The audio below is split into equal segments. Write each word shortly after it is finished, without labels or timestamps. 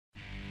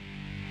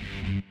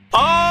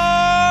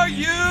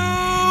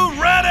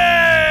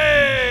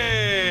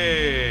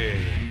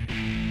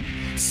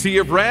sea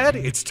of red,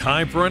 it's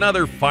time for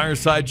another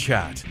Fireside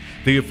Chat,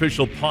 the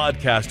official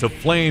podcast of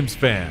Flames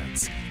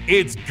fans.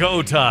 It's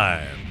go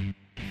time.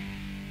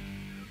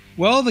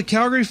 Well, the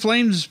Calgary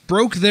Flames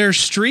broke their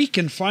streak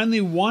and finally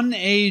won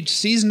a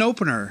season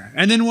opener,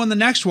 and then won the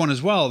next one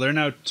as well. They're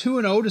now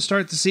 2-0 to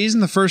start the season,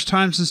 the first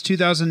time since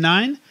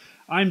 2009.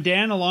 I'm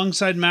Dan,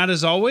 alongside Matt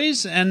as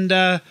always, and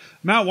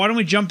Matt, why don't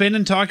we jump in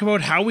and talk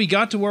about how we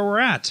got to where we're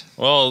at?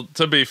 Well,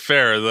 to be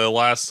fair, the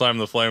last time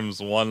the Flames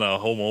won a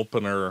home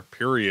opener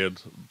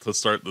period to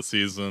start the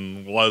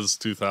season was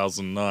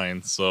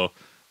 2009, so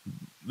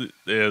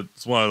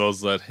it's one of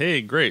those that,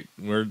 hey, great,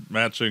 we're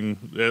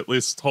matching, at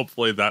least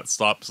hopefully that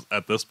stops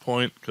at this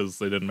point, because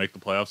they didn't make the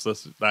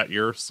playoffs that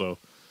year, so,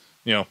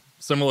 you know,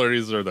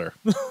 similarities are there.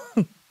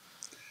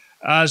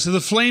 So the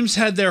Flames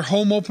had their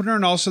home opener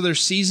and also their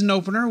season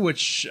opener,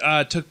 which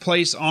took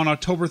place on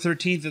October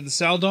 13th at the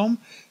Saddledome,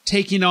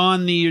 taking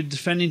on the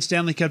defending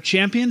Stanley Cup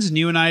champions. And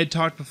you and I had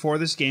talked before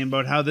this game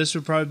about how this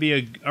would probably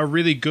be a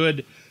really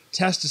good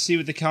test to see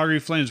what the Calgary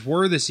Flames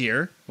were this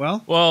year.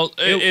 Well,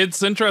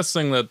 it's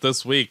interesting that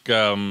this week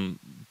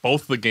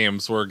both the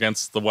games were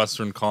against the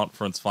Western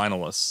Conference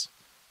finalists.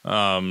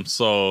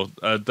 So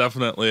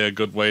definitely a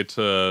good way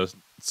to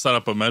set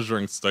up a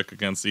measuring stick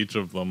against each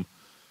of them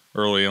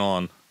early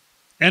on.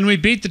 And we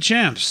beat the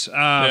champs,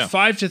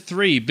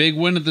 5-3, big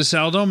win at the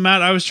Saddledome.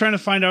 Matt, I was trying to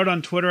find out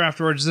on Twitter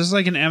afterwards, is this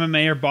like an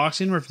MMA or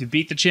boxing where if you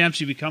beat the champs,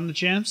 you become the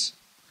champs?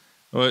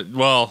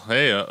 Well,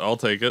 hey, I'll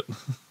take it.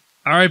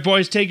 All right,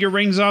 boys, take your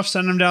rings off,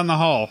 send them down the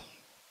hall.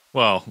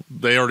 Well,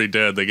 they already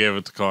did. They gave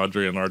it to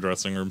Kadri in our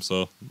dressing room,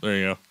 so there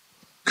you go.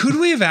 Could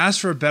we have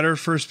asked for a better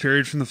first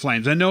period from the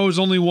Flames? I know it was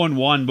only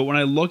 1-1, but when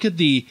I look at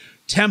the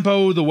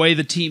tempo, the way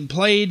the team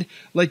played,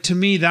 like, to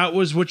me, that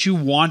was what you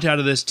want out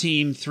of this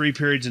team 3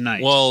 periods a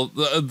night. Well,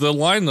 the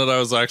line that I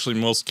was actually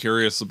most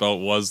curious about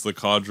was the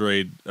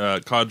Kadri,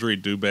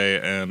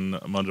 Dubé, and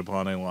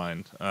Mangiapane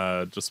line,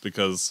 just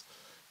because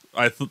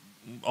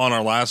on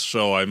our last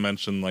show I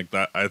mentioned like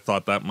that I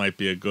thought that might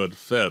be a good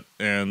fit,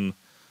 and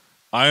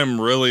I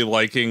am really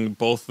liking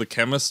both the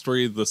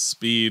chemistry, the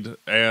speed,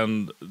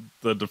 and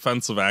the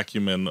defensive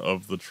acumen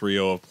of the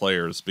trio of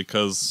players,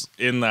 because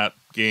in that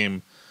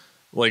game,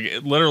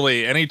 like,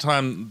 literally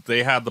anytime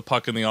they had the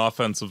puck in the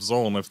offensive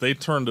zone, if they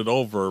turned it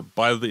over,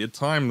 by the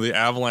time the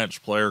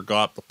Avalanche player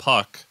got the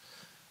puck,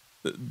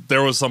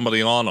 there was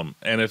somebody on them.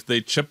 And if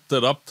they chipped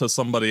it up to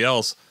somebody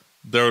else,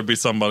 there would be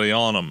somebody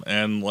on them.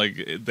 And,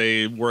 like,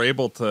 they were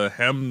able to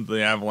hem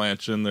the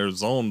Avalanche in their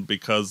zone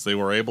because they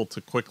were able to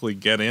quickly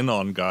get in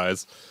on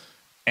guys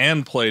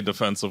and play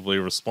defensively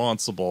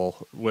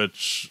responsible,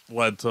 which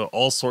led to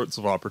all sorts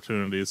of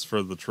opportunities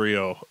for the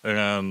trio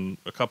and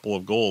a couple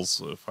of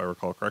goals, if I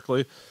recall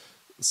correctly.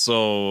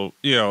 So,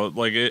 you know,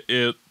 like,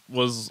 it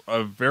was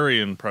a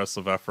very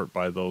impressive effort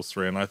by those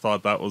three, and I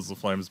thought that was the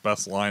Flames'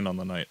 best line on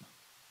the night.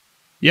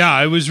 Yeah,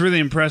 I was really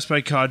impressed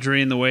by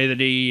Kadri and the way that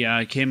he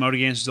came out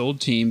against his old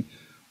team.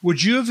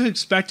 Would you have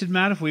expected,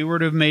 Matt, if we were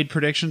to have made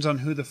predictions on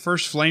who the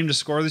first Flame to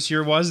score this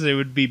year was, they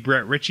would be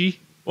Brett Ritchie?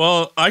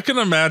 Well, I can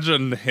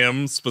imagine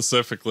him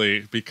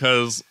specifically,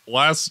 because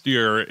last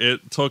year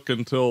it took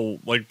until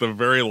like the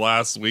very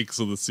last weeks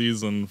of the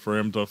season for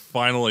him to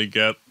finally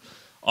get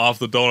off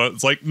the donut.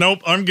 It's like, nope,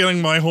 I'm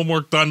getting my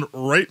homework done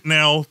right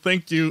now.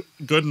 Thank you.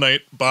 Good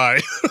night. Bye.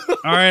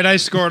 All right, I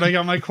scored. I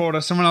got my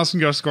quota. Someone else can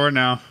go score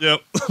now.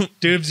 Yep.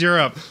 Dubes, you're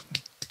up.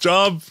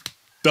 Job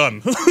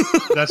done.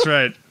 That's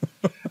right.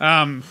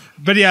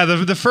 But yeah,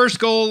 the first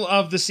goal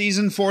of the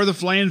season for the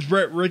Flames,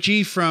 Brett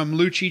Ritchie from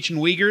Lucic and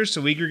Uyghur.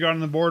 So Uyghur got on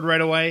the board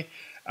right away.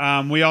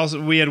 We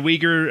had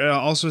Uyghur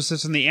also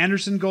assist on the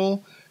Anderson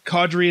goal,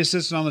 Kadri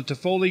assisted on the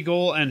Toffoli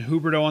goal, and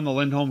Huberdeau on the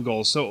Lindholm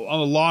goal. So a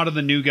lot of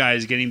the new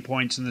guys getting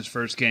points in this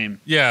first game.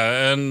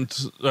 Yeah, and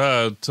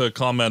to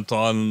comment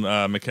on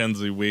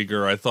Mackenzie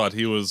Uyghur, I thought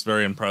he was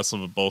very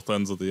impressive at both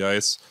ends of the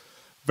ice.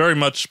 Very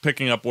much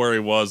picking up where he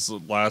was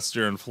last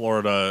year in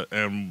Florida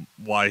and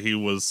why he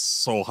was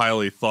so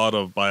highly thought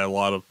of by a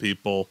lot of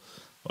people,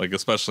 like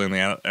especially in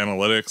the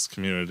analytics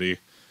community,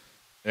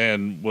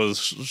 and was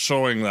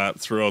showing that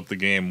throughout the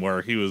game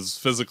where he was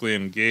physically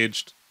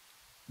engaged,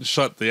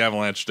 shut the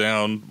Avalanche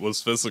down,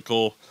 was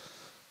physical,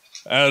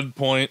 added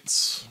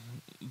points,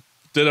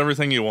 did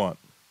everything you want.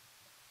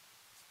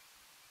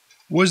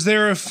 Was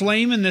there a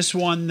Flame in this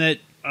one that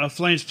a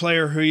Flames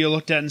player who you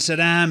looked at and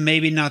said,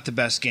 maybe not the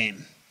best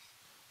game?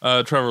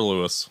 Trevor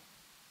Lewis.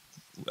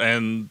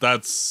 And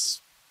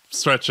that's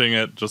stretching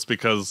it just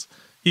because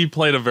he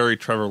played a very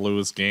Trevor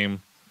Lewis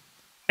game.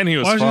 And he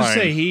was fine. I was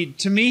going to say,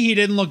 to me, he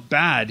didn't look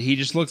bad. He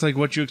just looked like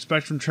what you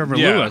expect from Trevor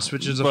Lewis,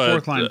 which is a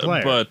fourth-line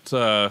player.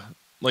 But,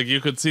 like,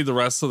 you could see the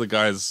rest of the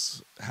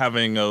guys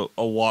having a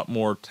lot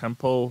more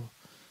tempo.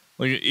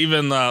 Like,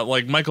 even,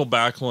 like, Michael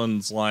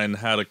Backlund's line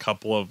had a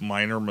couple of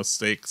minor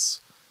mistakes.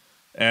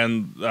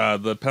 And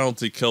the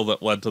penalty kill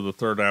that led to the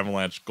third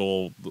Avalanche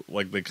goal,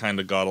 like, they kind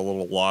of got a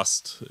little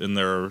lost in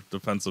their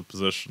defensive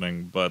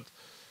positioning. But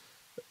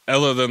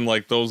other than,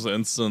 like, those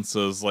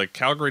instances, like,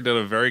 Calgary did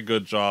a very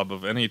good job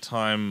of any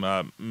time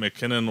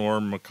McKinnon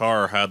or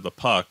Makar had the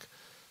puck.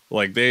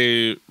 Like,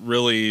 they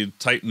really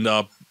tightened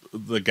up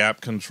the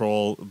gap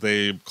control.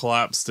 They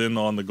collapsed in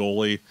on the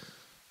goalie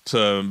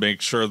to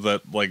make sure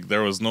that like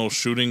there was no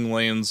shooting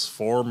lanes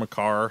for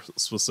Makar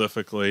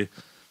specifically,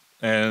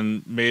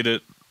 and made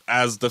it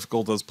as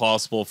difficult as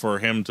possible for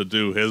him to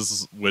do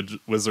his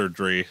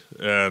wizardry.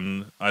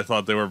 And I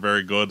thought they were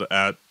very good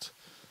at,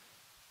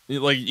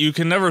 like, you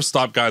can never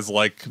stop guys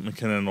like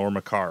McKinnon or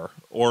Makar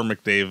or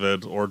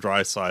McDavid or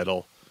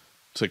Draisaitl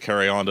to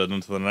carry on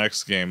into the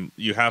next game.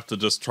 You have to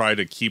just try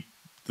to keep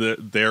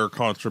their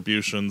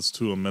contributions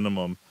to a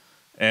minimum.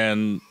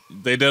 And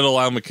they did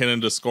allow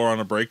McKinnon to score on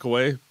a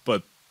breakaway,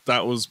 but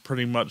that was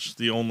pretty much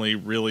the only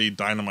really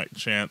dynamite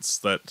chance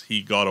that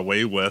he got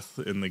away with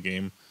in the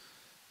game.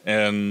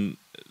 And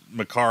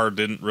Makar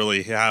didn't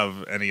really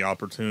have any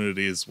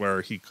opportunities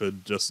where he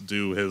could just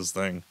do his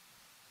thing.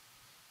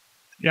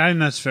 Yeah, I think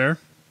that's fair.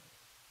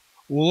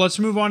 Well, let's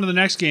move on to the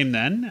next game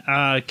then.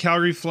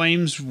 Calgary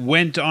Flames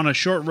went on a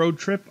short road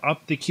trip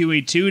up the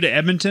QE2 to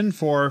Edmonton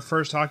for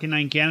first Hockey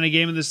Night in Canada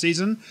game of the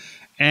season.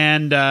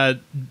 And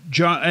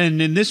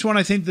and in this one,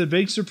 I think the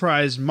big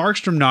surprise,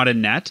 Markstrom not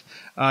in net.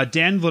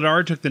 Dan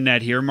Vladar took the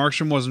net here.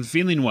 Markstrom wasn't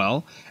feeling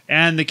well.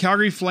 And the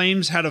Calgary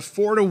Flames had a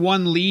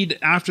 4-1 lead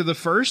after the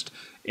first,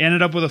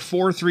 ended up with a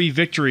 4-3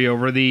 victory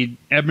over the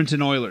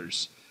Edmonton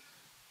Oilers.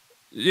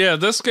 Yeah,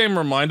 this game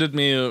reminded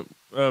me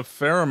a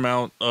fair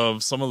amount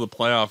of some of the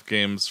playoff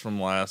games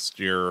from last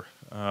year,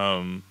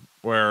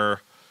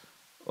 where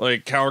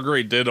like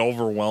Calgary did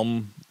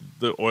overwhelm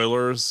the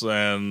Oilers,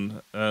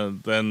 and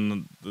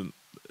then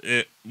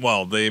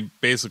they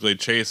basically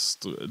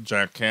chased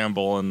Jack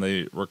Campbell, and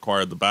they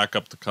required the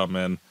backup to come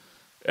in,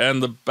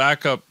 and the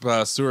backup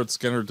Stuart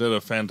Skinner did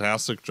a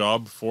fantastic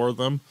job for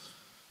them.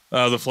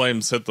 The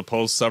Flames hit the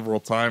post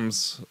several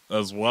times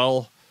as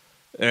well,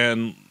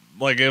 and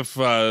like if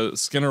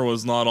Skinner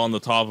was not on the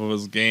top of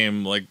his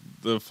game, like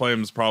the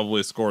Flames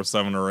probably score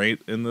 7 or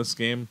 8 in this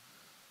game.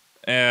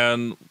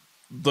 And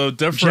the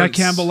difference, Jack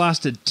Campbell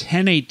lasted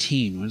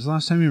 10-18. When was the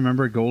last time you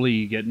remember a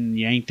goalie getting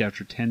yanked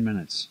after 10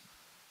 minutes?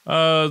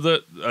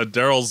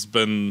 Darryl's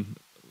been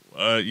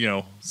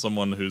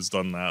someone who's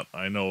done that.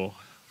 I know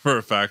for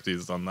a fact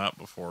he's done that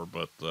before,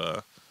 but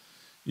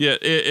yeah,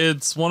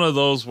 it's one of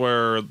those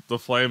where the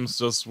Flames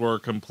just were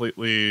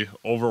completely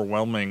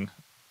overwhelming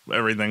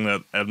everything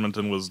that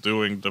Edmonton was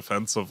doing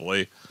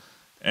defensively,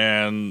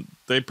 and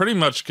they pretty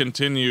much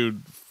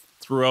continued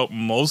throughout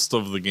most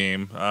of the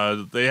game.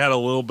 They had a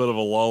little bit of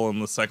a lull in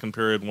the second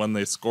period when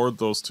they scored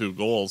those 2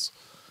 goals,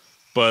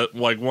 but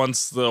like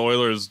once the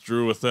Oilers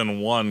drew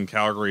within 1,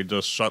 Calgary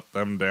just shut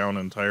them down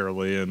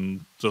entirely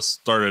and just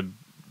started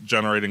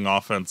generating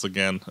offense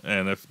again.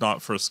 And if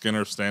not for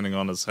Skinner standing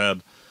on his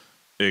head,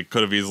 it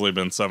could have easily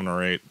been 7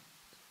 or 8.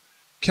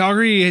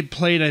 Calgary had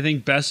played, I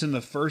think, best in the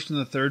first and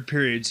the third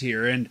periods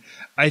here. And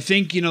I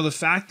think, the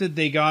fact that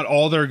they got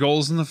all their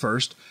goals in the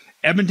first,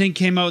 Edmonton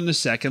came out in the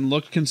second,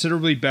 looked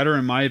considerably better,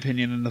 in my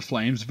opinion, than the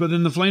Flames. But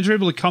then the Flames were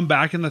able to come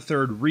back in the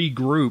third,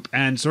 regroup,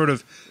 and sort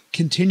of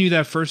continue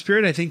that first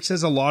period. I think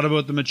says a lot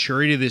about the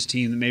maturity of this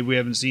team that maybe we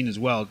haven't seen as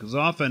well. Because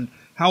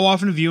how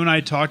often have you and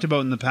I talked about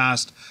in the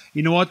past,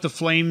 you know what, the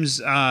Flames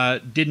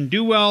didn't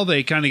do well,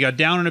 they kind of got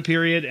down in a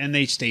period, and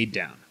they stayed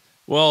down.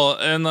 Well,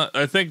 and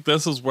I think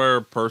this is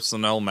where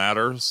personnel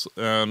matters,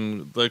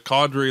 and the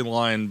Kadri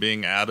line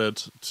being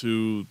added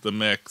to the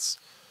mix.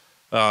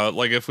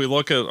 Like if we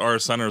look at our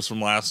centers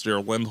from last year,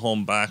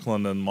 Lindholm,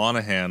 Backlund, and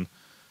Monahan,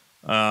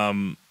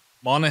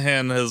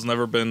 Monahan has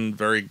never been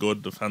very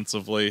good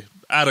defensively,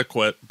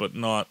 adequate, but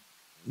not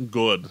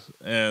good.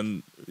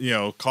 And,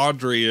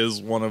 Kadri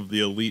is one of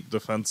the elite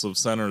defensive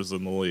centers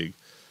in the league.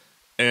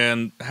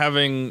 And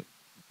having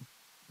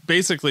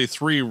basically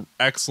 3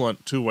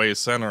 excellent two-way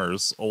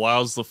centers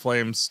allows the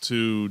Flames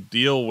to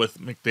deal with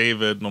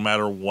McDavid no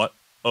matter what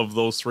of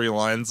those 3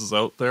 lines is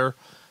out there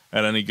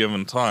at any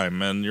given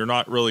time. And you're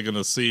not really going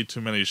to see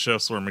too many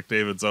shifts where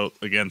McDavid's out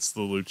against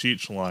the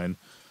Lucic line.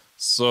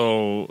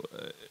 So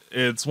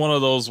it's one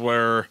of those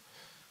where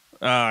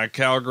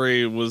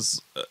Calgary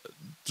was,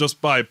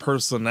 just by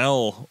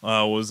personnel,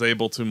 was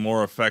able to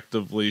more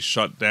effectively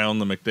shut down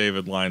the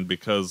McDavid line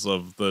because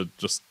of the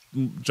just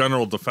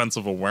general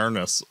defensive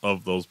awareness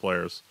of those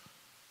players.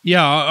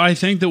 Yeah, I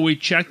think that we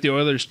checked the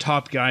Oilers'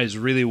 top guys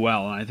really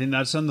well, and I think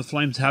that's something the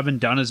Flames haven't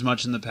done as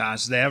much in the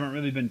past. They haven't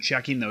really been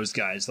checking those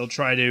guys. They'll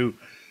try to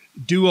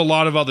do a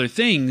lot of other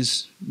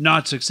things,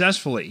 not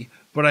successfully,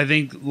 but I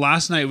think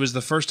last night was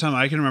the first time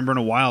I can remember in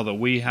a while that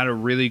we had a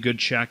really good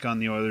check on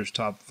the Oilers'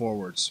 top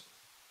forwards.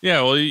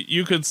 Yeah, well,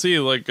 you could see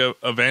like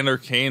Evander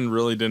Kane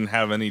really didn't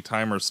have any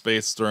time or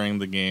space during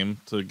the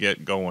game to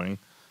get going.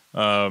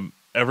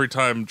 Every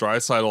time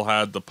Draisaitl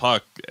had the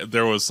puck,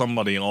 there was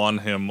somebody on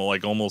him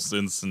like almost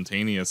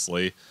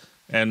instantaneously.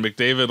 And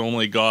McDavid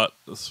only got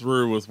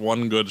through with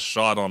 1 good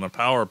shot on a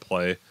power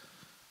play.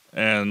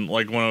 And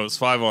like when it was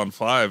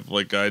 5-on-5,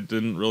 like I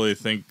didn't really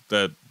think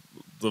that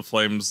the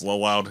Flames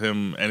allowed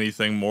him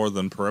anything more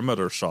than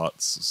perimeter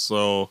shots.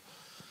 So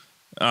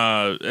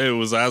it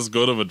was as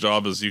good of a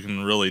job as you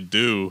can really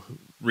do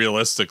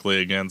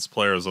realistically against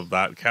players of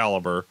that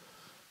caliber.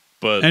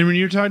 But and when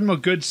you're talking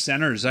about good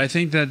centers, I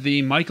think that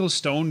the Michael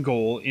Stone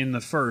goal in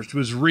the first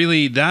was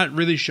really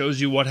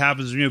shows you what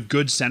happens when you have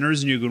good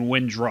centers and you can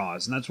win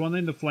draws. And that's one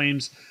thing the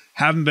Flames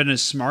haven't been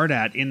as smart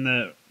at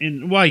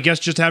well, I guess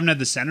just haven't had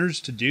the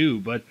centers to do,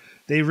 but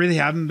they really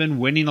haven't been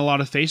winning a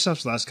lot of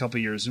faceoffs the last couple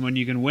of years. And when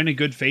you can win a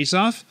good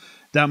faceoff,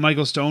 that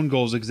Michael Stone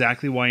goal is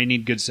exactly why you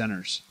need good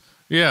centers.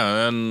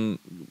 Yeah, and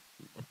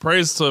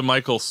praise to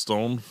Michael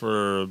Stone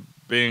for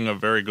being a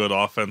very good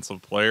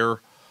offensive player.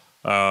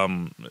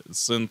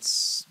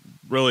 Since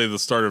really the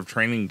start of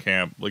training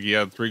camp, like he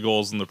had 3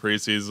 goals in the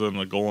preseason,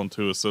 a goal and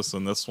 2 assists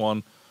in this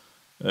one.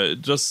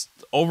 Just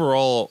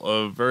overall,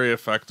 a very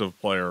effective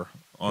player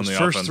on the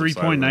first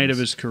offensive 3-point night side of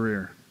his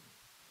career.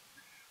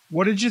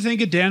 What did you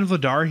think of Dan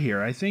Vladar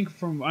here? I think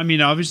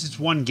obviously it's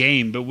one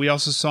game, but we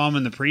also saw him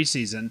in the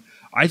preseason.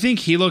 I think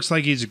he looks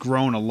like he's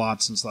grown a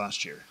lot since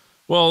last year.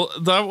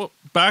 Well,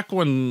 back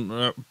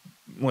when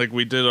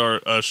we did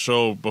a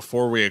show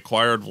before we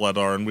acquired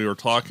Vladar, and we were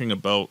talking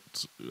about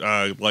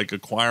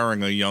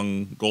acquiring a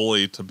young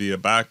goalie to be a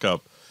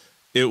backup.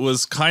 It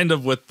was kind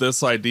of with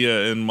this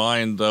idea in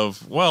mind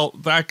of, well,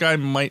 that guy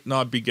might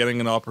not be getting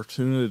an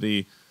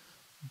opportunity,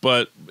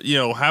 but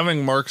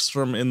having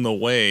Markstrom in the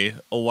way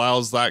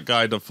allows that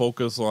guy to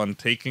focus on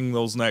taking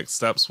those next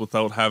steps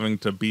without having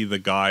to be the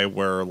guy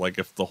where,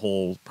 if the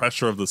whole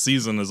pressure of the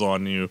season is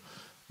on you,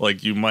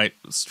 you might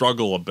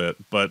struggle a bit.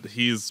 But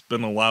he's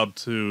been allowed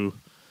to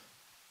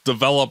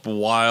develop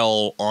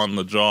while on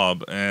the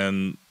job,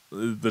 and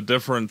the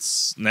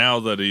difference now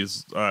that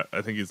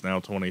I think he's now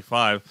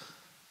 25,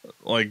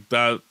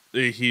 that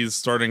he's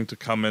starting to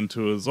come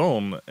into his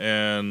own,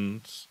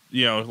 and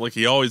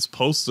he always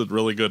posted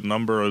really good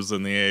numbers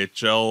in the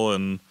AHL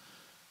and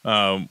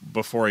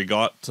before he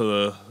got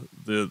to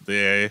the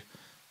A,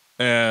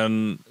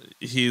 and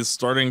he's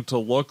starting to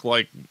look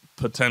like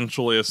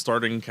potentially a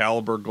starting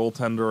caliber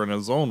goaltender in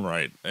his own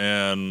right.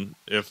 And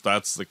if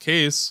that's the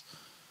case,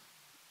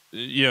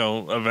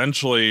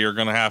 eventually you're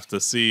going to have to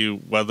see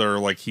whether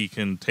he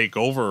can take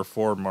over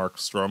for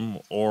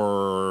Markstrom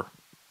or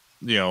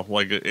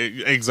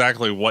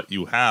exactly what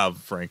you have,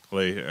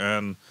 frankly.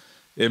 And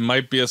it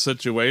might be a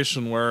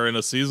situation where in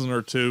a season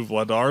or two,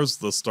 Vladar's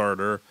the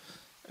starter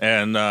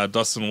and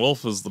Dustin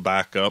Wolf is the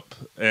backup,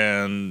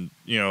 and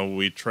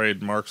we trade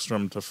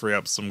Markstrom to free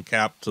up some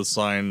cap to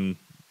sign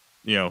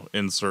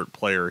insert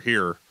player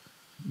here.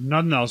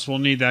 Nothing else. We'll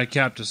need that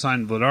cap to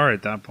sign Vladar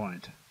at that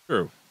point.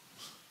 True.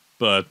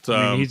 But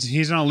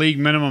he's on a league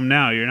minimum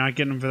now. You're not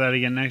getting him for that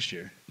again next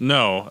year.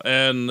 No,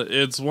 and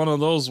it's one of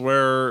those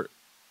where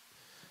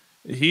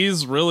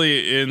he's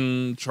really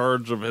in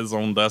charge of his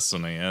own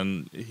destiny,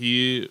 and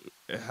he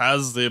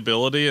has the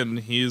ability, and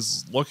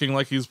he's looking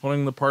like he's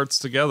putting the parts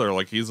together.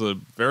 He's a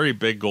very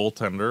big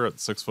goaltender at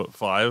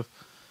 6'5".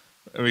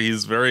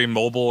 He's very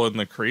mobile in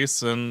the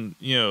crease, and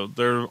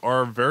there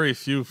are very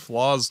few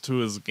flaws to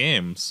his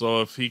game.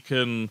 So if he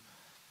can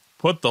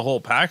put the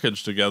whole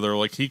package together,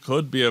 he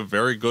could be a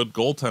very good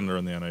goaltender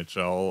in the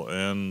NHL,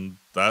 and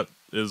that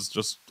is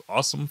just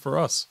awesome for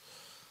us.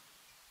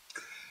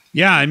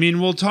 Yeah,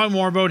 we'll talk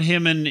more about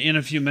him in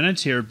a few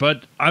minutes here,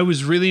 but I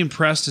was really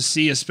impressed to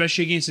see,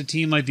 especially against a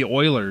team like the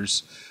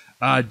Oilers,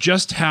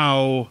 just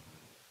how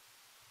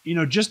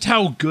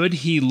good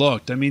he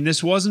looked.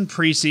 This wasn't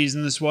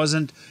preseason. This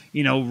wasn't,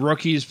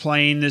 rookies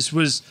playing. This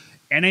was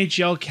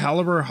NHL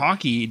caliber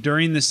hockey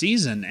during the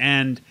season.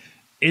 And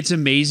it's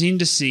amazing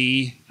to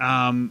see,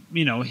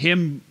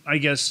 him, I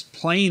guess,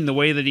 playing the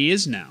way that he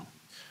is now.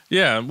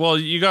 Yeah, well,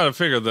 you got to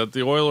figure that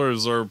the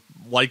Oilers are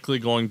likely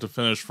going to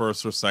finish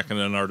first or second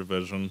in our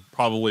division,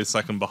 probably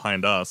second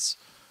behind us.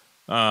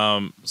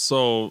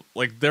 So,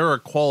 they're a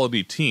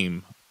quality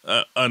team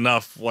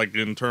enough,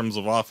 in terms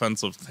of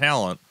offensive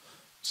talent,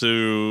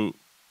 to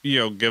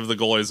give the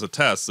goalies a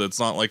test. It's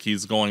not like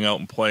he's going out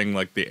and playing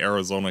like the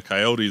Arizona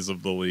Coyotes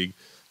of the league.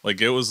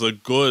 It was a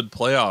good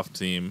playoff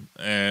team,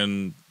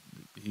 and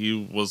he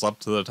was up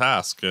to the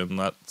task, and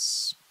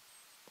that's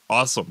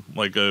awesome.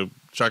 A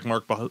check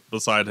mark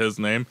beside his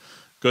name.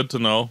 Good to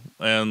know,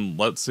 and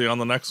let's see on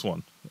the next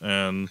one.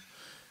 And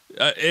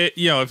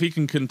if he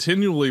can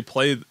continually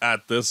play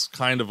at this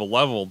kind of a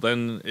level,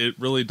 then it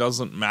really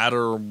doesn't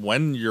matter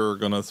when you're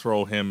going to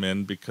throw him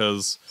in,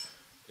 because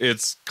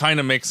it's kind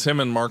of makes him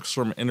and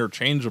Markstrom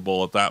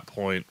interchangeable at that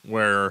point,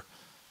 where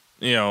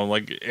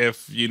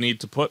if you need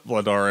to put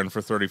Vladar in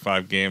for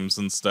 35 games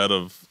instead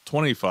of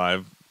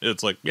 25,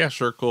 it's yeah,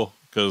 sure, cool,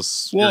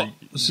 because you're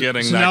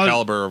getting that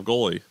caliber of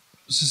goalie.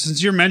 So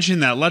since you're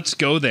mentioning that, let's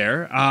go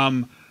there.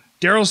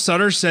 Darryl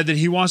Sutter said that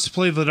he wants to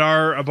play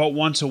Vladar about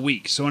once a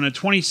week. So in a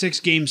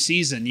 26-game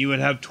season, you would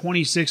have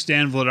 26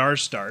 Dan Vladar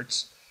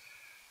starts.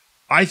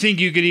 I think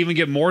you could even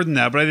get more than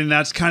that, but I think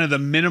that's kind of the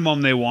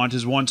minimum they want,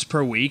 is once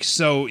per week.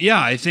 So, yeah,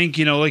 I think,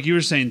 like you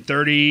were saying,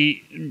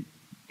 30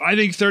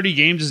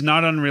 games is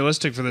not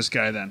unrealistic for this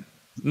guy then.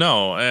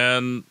 No,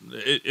 and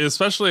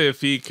especially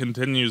if he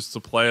continues to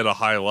play at a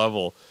high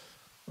level,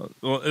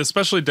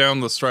 especially down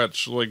the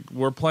stretch.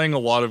 We're playing a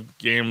lot of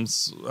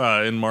games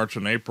in March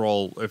and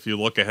April, if you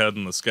look ahead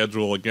in the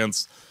schedule,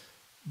 against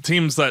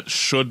teams that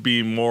should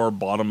be more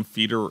bottom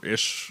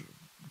feeder-ish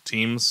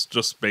teams,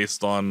 just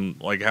based on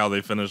like how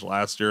they finished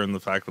last year and the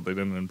fact that they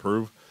didn't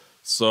improve.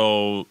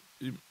 So,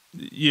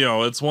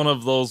 it's one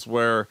of those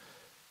where,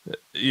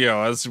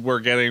 as we're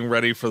getting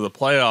ready for the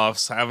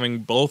playoffs, having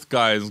both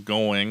guys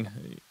going,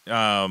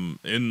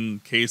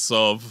 in case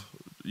of,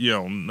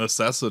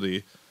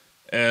 necessity.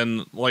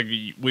 And like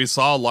we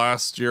saw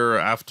last year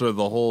after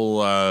the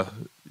whole,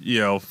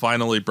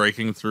 finally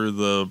breaking through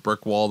the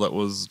brick wall that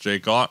was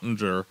Jake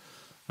Ottinger,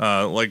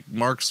 like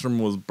Markstrom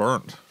was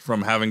burnt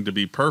from having to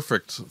be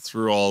perfect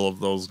through all of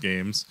those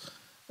games.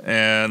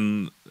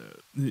 And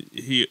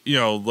he,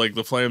 like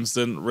the Flames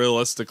didn't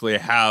realistically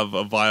have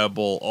a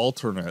viable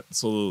alternate.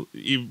 So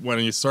when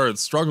he started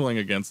struggling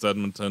against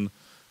Edmonton,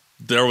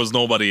 there was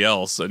nobody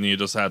else, and you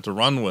just had to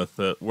run with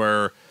it.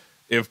 Where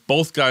if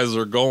both guys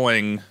are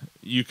going,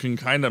 you can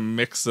kind of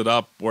mix it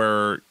up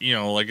where,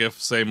 like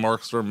if, say,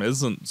 Markstrom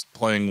isn't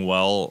playing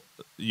well,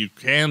 you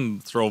can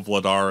throw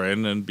Vladar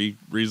in and be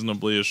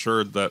reasonably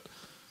assured that,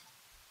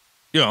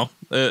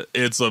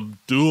 it's a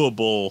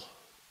doable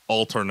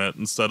alternate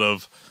instead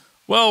of,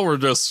 well, we're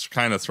just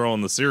kind of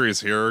throwing the series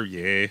here.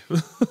 Yay.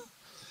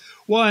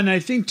 Well, and I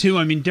think, too,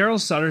 Darryl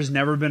Sutter's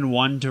never been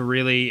one to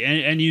really,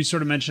 and you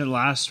sort of mentioned it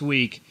last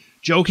week,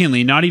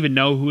 jokingly, not even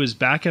know who his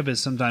backup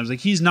is sometimes. Like,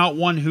 he's not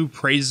one who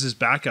praises his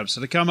backup.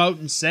 So to come out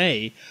and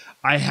say,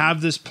 I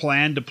have this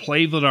plan to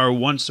play Vladar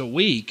once a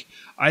week,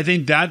 I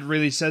think that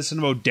really says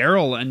something about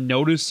Darryl and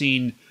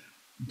noticing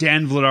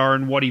Dan Vladar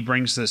and what he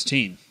brings to this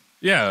team.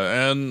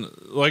 Yeah, and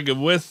like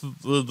with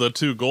the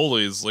two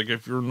goalies, like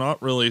if you're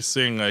not really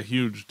seeing a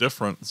huge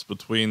difference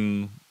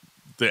between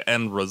the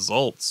end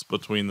results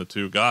between the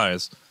two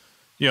guys,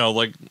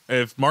 like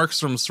if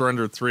Markstrom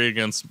surrendered 3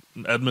 against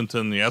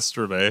Edmonton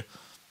yesterday,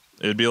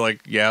 it'd be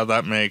like, yeah,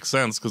 that makes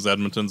sense because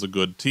Edmonton's a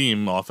good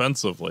team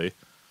offensively.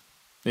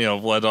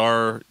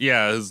 Vladar,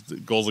 his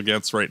goals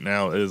against right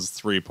now is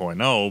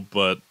 3.0,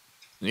 but,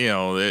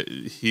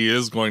 he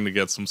is going to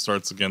get some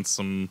starts against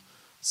some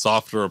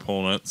softer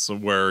opponents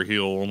where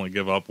he'll only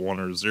give up 1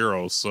 or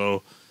 0.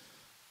 So,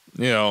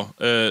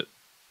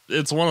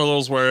 it's one of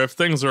those where if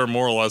things are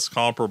more or less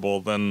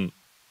comparable, then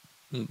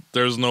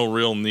there's no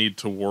real need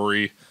to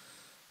worry.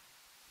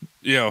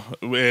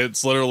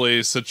 It's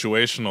literally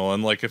situational,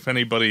 and like if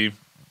anybody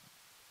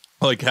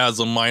like has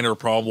a minor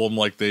problem,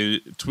 like they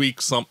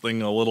tweak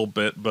something a little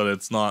bit, but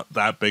it's not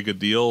that big a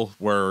deal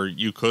where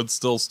you could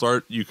still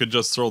start, you could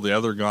just throw the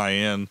other guy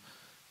in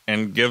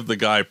and give the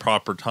guy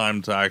proper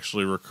time to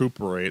actually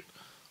recuperate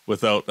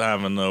without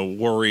having to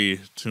worry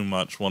too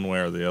much one way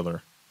or the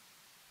other.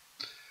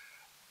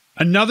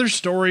 Another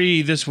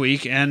story this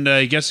week, and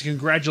I guess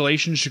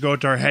congratulations should go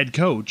to our head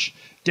coach.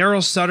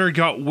 Darryl Sutter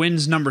got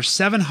wins number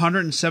 700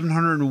 and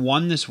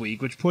 701 this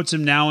week, which puts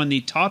him now in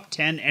the top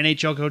 10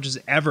 NHL coaches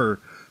ever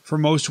for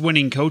most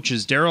winning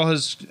coaches. Darryl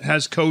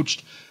has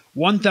coached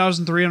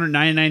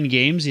 1,399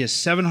 games. He has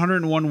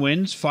 701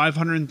 wins,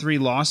 503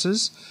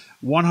 losses,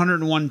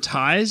 101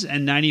 ties,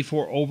 and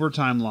 94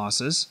 overtime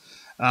losses.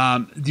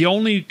 The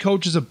only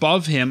coaches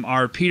above him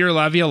are Peter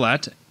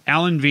Laviolette,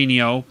 Alan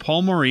Vigneault,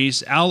 Paul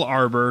Maurice, Al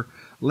Arbour,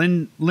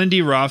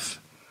 Lindy Ruff,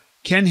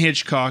 Ken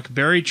Hitchcock,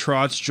 Barry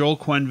Trotz, Joel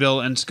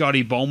Quenneville, and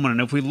Scotty Bowman.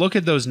 And if we look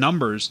at those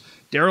numbers,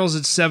 Darryl's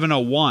at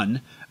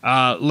 701,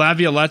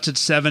 Laviolette's at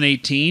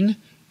 718,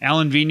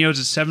 Alan Vigneault's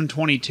at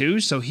 722,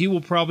 so he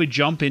will probably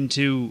jump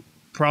into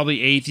probably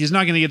 8th. He's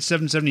not going to get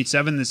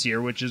 777 this year,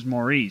 which is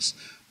Maurice,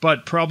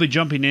 but probably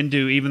jumping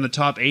into even the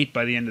top 8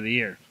 by the end of the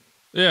year.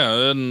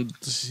 Yeah, and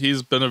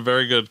he's been a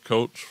very good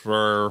coach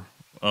for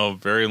a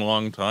very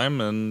long time,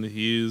 and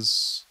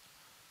he's,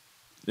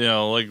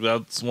 like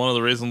that's one of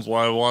the reasons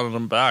why I wanted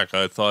him back.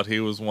 I thought he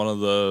was one of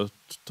the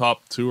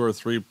top 2 or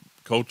 3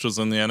 coaches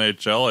in the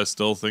NHL. I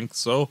still think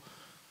so.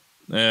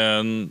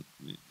 And,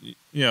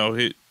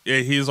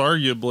 he's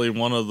arguably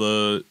one of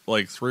the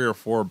 3 or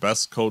 4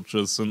 best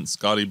coaches since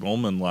Scotty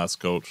Bowman last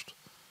coached.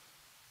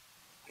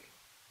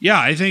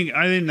 Yeah, I think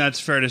that's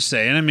fair to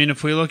say. And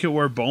if we look at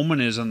where Bowman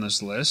is on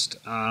this list,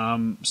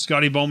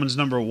 Scotty Bowman's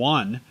number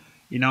 1.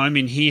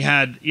 He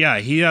had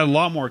a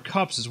lot more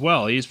cups as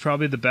well. He's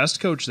probably the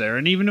best coach there.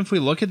 And even if we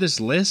look at this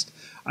list,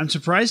 I'm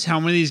surprised how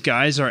many of these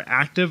guys are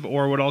active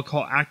or what I'll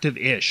call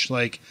active-ish.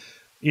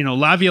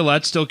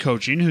 Laviolette's still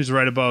coaching, who's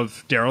right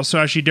above Darryl. So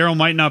actually, Darryl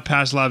might not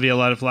pass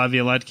Laviolette if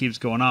Laviolette keeps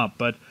going up.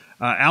 But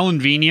Alan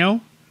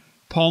Vigneault,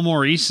 Paul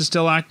Maurice is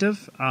still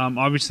active.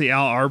 Obviously,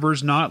 Al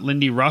Arbour's not.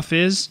 Lindy Ruff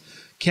is.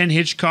 Ken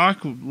Hitchcock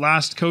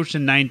last coached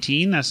in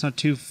 19. That's not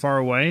too far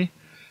away.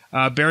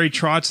 Barry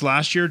Trotz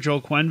last year,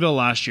 Joel Quenneville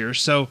last year.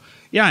 So,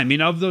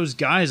 of those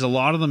guys, a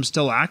lot of them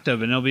still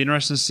active, and it'll be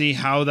interesting to see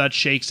how that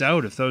shakes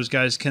out if those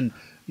guys can,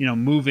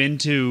 move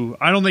into...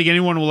 I don't think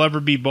anyone will ever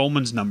be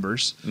Bowman's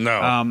numbers.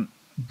 No.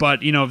 But,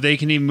 if they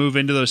can even move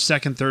into those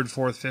 2nd, 3rd,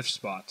 4th, 5th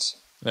spots.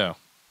 Yeah.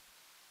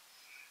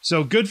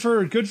 So good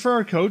for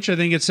our coach. I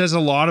think it says a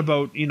lot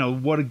about,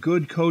 what a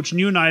good coach, and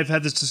you and I have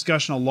had this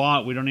discussion a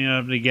lot. We don't even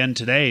have it again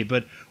today,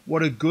 but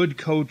what a good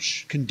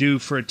coach can do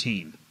for a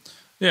team.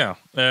 Yeah,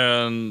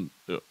 and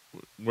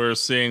we're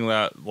seeing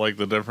that like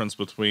the difference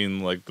between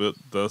like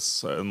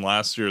this and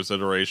last year's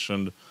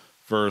iteration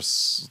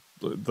versus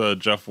the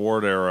Jeff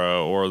Ward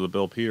era or the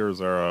Bill Peters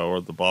era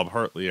or the Bob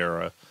Hartley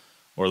era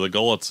or the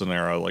Gulletson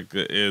era. Like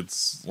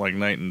it's like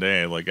night and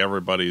day. Like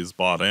everybody's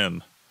bought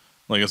in.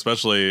 Like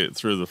especially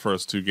through the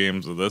first 2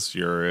 games of this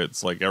year,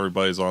 it's like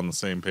everybody's on the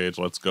same page.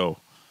 Let's go,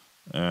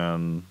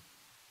 and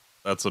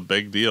that's a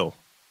big deal.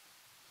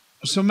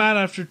 So Matt,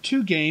 after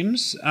 2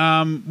 games,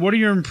 what are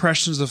your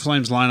impressions of the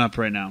Flames lineup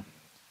right now?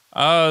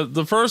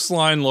 The first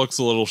line looks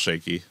a little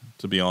shaky,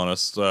 to be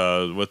honest,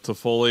 with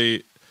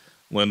Toffoli,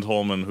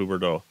 Lindholm, and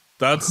Huberdeau.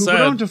 That said,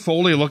 Huberdeau and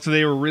Toffoli looked like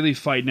they were really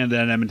fighting in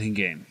that Edmonton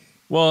game.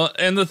 Well,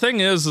 and the thing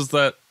is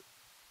that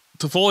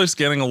Toffoli's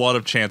getting a lot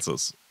of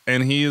chances,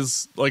 and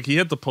he's like he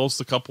hit the post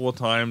a couple of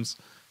times.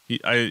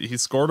 He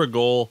scored a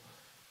goal.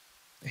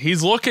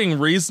 He's looking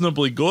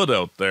reasonably good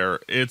out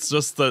there. It's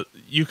just that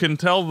you can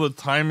tell the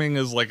timing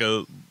is like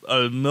a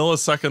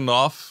millisecond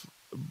off,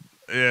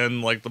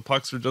 and like the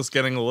pucks are just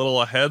getting a little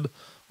ahead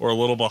or a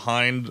little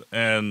behind,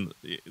 and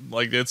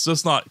like it's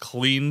just not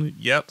clean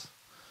yet.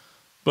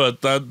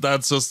 But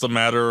that's just a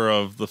matter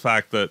of the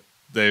fact that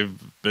they've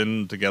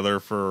been together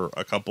for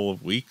a couple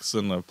of weeks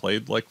and have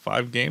played like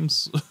 5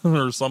 games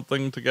or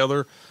something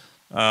together.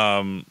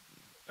 I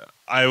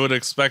would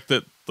expect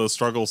that the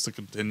struggles to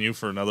continue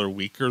for another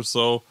week or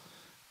so,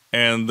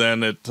 and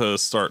then it to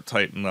start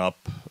tighten up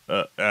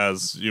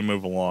as you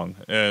move along.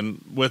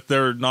 And with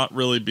there not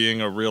really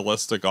being a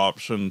realistic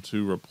option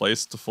to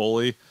replace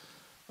Toffoli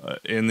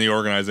in the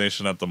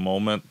organization at the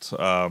moment,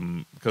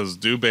 because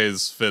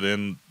Dubé's fit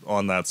in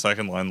on that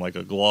second line like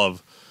a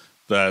glove,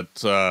 that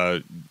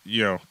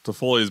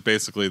Toffoli is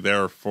basically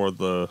there for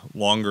the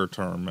longer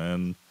term.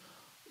 And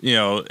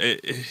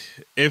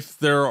if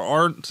there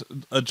aren't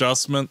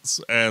adjustments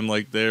and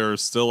like they're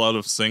still out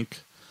of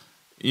sync,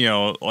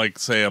 like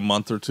say a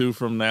month or 2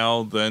 from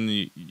now, then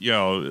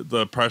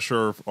the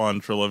pressure on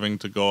Treliving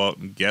to go out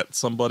and get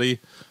somebody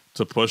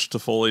to push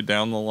Toffoli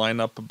down the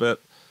lineup a bit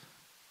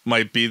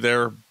might be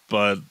there.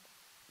 But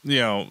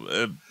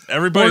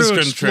everybody's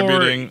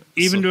contributing,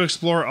 to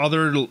explore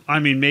other. I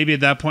mean, maybe at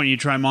that point you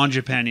try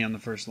Mangiapane on the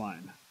first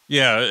line.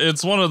 Yeah,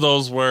 it's one of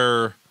those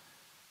where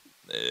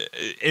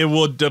it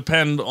would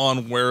depend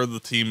on where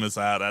the team is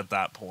at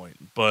that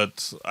point.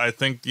 But I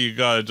think you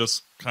gotta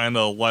just kind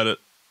of let it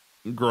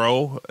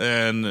grow,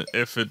 and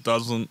if it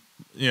doesn't,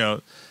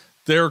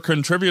 they're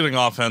contributing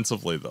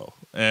offensively though,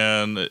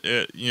 and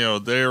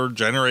they're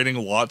generating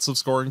lots of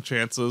scoring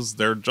chances.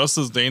 They're just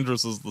as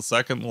dangerous as the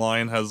second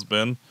line has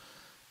been.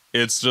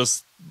 It's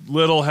just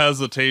little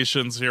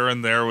hesitations here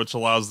and there which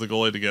allows the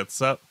goalie to get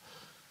set,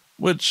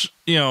 which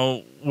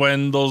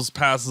when those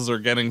passes are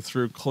getting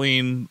through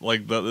clean,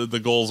 like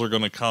the goals are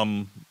going to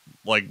come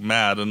like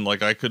mad. And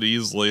like I could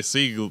easily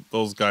see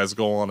those guys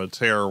go on a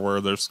tear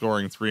where they're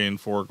scoring 3 and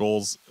 4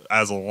 goals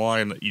as a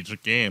line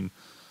each game.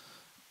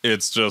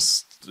 It's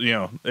just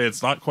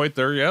it's not quite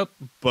there yet,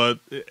 but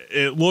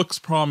it looks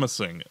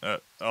promising.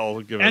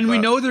 I'll give it. And we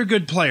that. know they're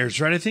good players,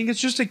 right? I think it's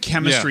just a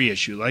chemistry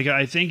issue. Like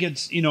I think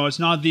it's it's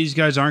not these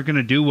guys aren't going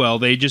to do well.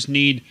 They just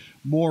need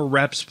more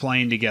reps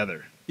playing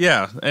together.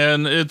 Yeah,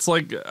 and it's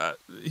like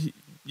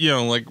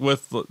like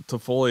with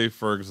Toffoli,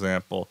 for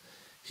example,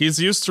 he's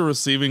used to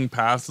receiving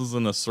passes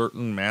in a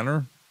certain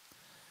manner,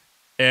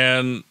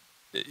 and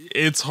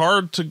it's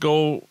hard to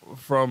go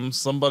from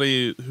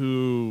somebody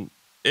who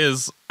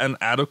is an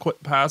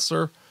adequate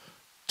passer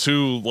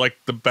to like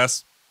the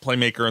best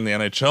playmaker in the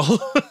NHL.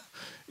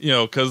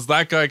 Because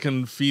that guy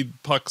can feed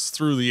pucks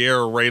through the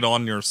air right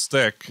on your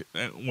stick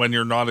when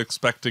you're not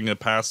expecting a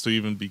pass to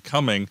even be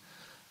coming.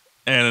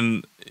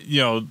 And,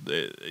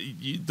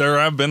 there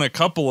have been a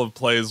couple of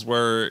plays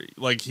where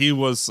like he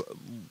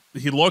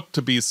looked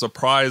to be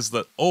surprised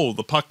that, oh,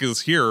 the puck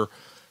is here.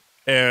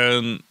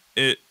 And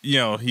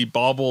he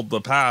bobbled the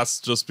pass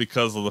just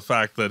because of the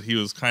fact that he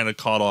was kind of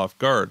caught off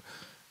guard.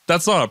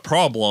 That's not a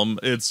problem.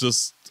 It's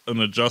just an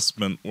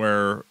adjustment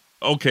where,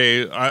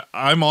 okay,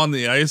 I'm on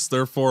the ice,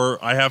 therefore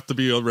I have to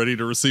be ready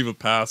to receive a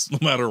pass no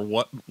matter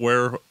what,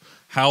 where,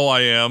 how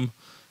I am.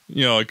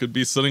 I could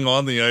be sitting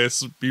on the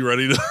ice, be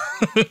ready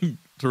to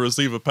to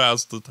receive a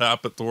pass to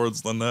tap it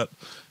towards the net.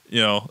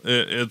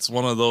 It's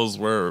one of those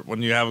where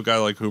when you have a guy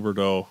like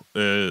Huberdeau,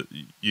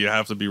 you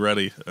have to be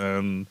ready,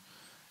 and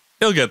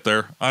he'll get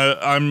there.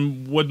 I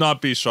would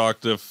not be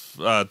shocked if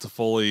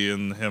Toffoli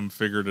and him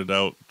figured it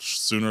out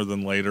sooner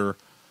than later,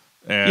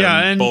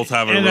 and both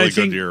have a really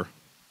good year.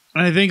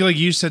 And I think, like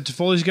you said,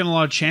 Toffoli's getting a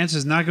lot of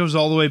chances, and that goes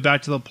all the way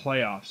back to the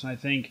playoffs. And I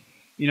think,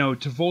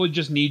 Toffoli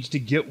just needs to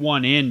get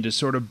one in to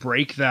sort of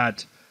break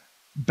that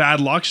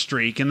bad luck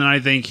streak, and then I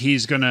think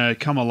he's going to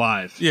come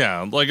alive.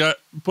 Yeah, like I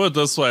put it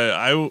this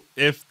way,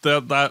 if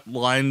that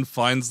line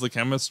finds the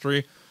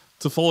chemistry,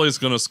 Toffoli's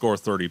going to score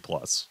 30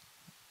 plus.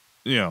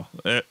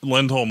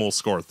 Lindholm will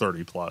score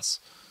 30 plus.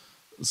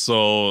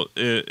 So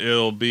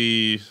it'll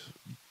be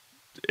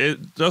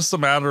just a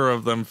matter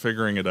of them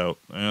figuring it out.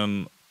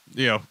 And,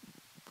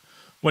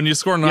 when you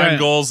score 9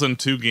 goals in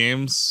 2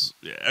 games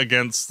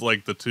against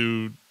like the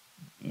 2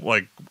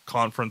 like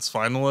conference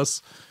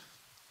finalists,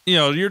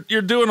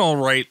 you're doing all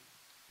right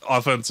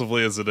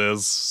offensively as it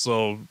is.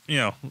 So,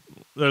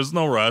 there's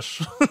no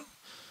rush.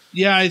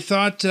 Yeah, I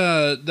thought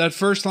that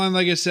first line,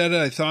 like I said,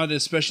 I thought,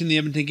 especially in the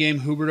Edmonton game,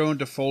 Huberdeau and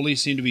Toffoli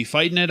seemed to be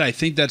fighting it. I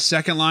think that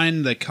second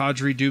line, the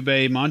Kadri,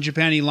 Dubé,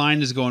 Mangiapane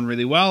line is going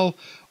really well.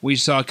 We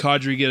saw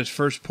Kadri get his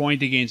first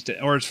point his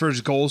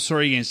first goal,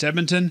 against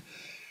Edmonton.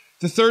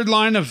 The third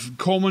line of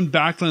Coleman,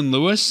 Backlund,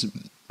 Lewis,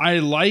 I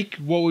like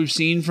what we've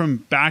seen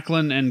from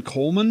Backlund and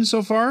Coleman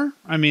so far.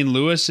 I mean,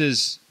 Lewis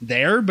is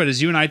there, but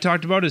as you and I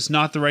talked about, it's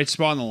not the right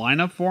spot in the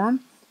lineup for him.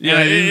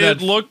 Yeah,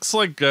 it looks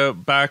like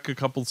back a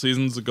couple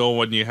seasons ago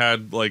when you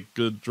had like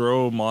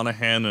Gaudreau,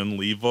 Monahan, and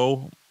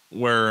Levo,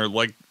 where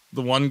like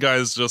the one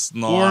guy's just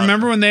not. Well,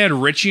 remember when they had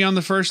Richie on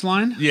the first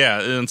line?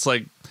 Yeah, and it's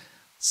like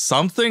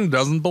something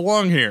doesn't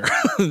belong here,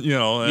 And,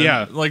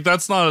 yeah, like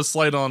that's not a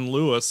slight on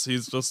Lewis.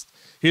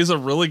 He's a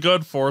really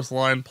good fourth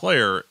line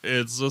player.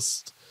 It's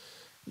just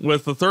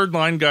with the third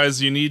line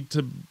guys, you need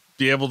to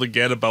be able to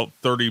get about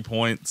 30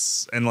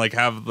 points and like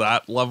have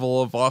that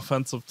level of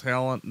offensive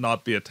talent,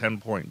 not be a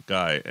 10-point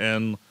guy.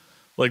 And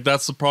like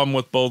that's the problem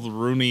with both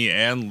Rooney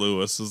and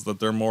Lewis, is that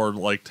they're more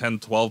like 10,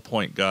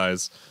 12-point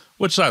guys,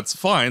 which that's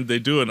fine. They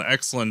do an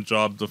excellent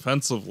job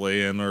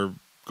defensively and are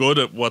good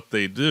at what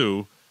they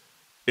do.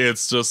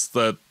 It's just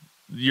that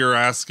you're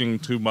asking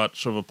too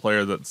much of a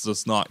player that's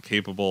just not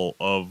capable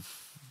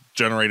of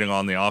generating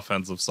on the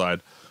offensive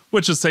side,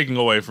 which is taking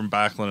away from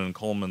Backlund and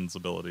Coleman's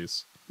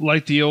abilities.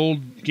 Like the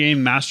old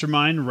game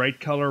mastermind, right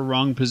color,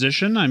 wrong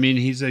position. I mean,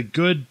 he's a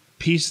good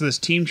piece of this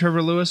team,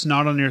 Trevor Lewis,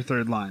 not on your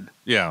third line.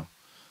 Yeah.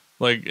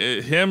 Like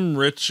him,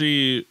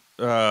 Richie,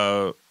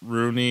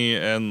 Rooney,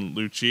 and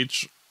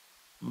Lucic,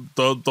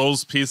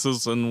 those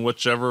pieces in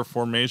whichever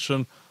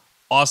formation,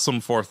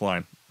 awesome fourth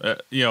line.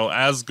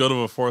 As good of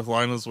a fourth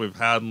line as we've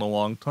had in a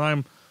long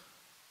time.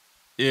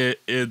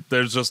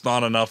 There's just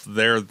not enough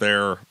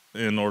there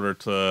in order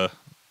to.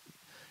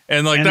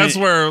 And that's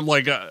where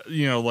like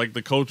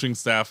the coaching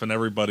staff and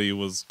everybody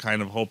was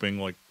kind of hoping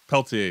like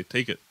Peltier,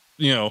 take it,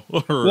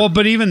 Well,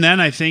 but even then,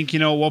 I think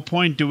at what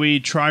point do we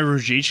try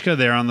Ruzicka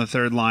there on the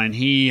third line?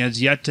 He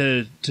has yet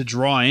to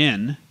draw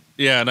in.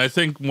 Yeah, and I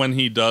think when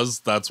he does,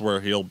 that's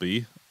where he'll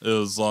be,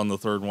 is on the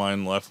third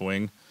line left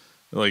wing,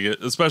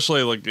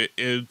 especially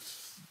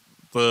if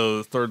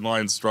the third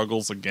line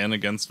struggles again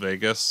against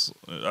Vegas,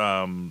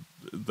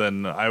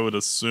 then I would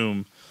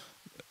assume,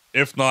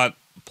 if not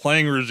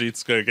playing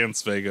Ruzicka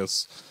against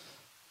Vegas,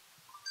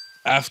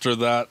 after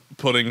that,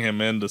 putting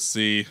him in to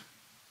see,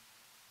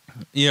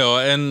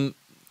 and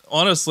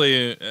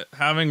honestly,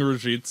 having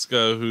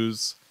Ruzicka,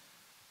 who's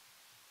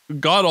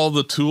got all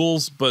the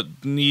tools but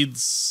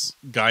needs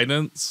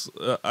guidance,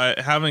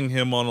 having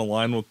him on a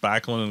line with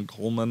Backlund and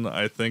Coleman,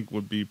 I think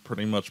would be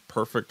pretty much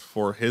perfect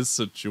for his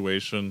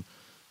situation,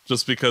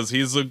 just because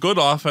he's a good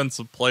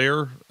offensive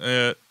player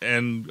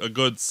and a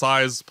good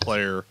size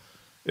player.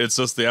 It's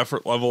just the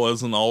effort level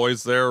isn't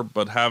always there,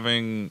 but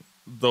having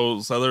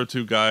those other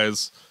two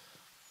guys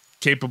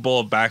capable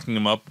of backing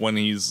him up when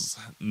he's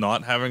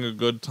not having a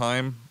good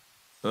time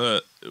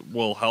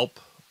will help.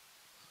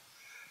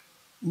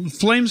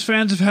 Flames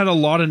fans have had a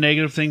lot of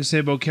negative things to say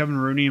about Kevin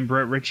Rooney and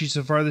Brett Ritchie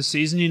so far this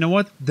season. You know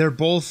what? They're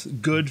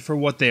both good for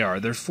what they are.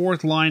 They're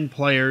fourth line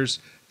players.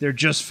 They're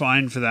just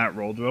fine for that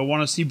role. Do I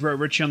want to see Brett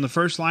Ritchie on the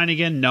first line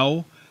again?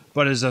 No.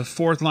 But as a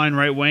fourth line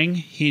right wing,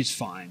 he's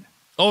fine.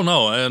 Oh,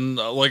 no, and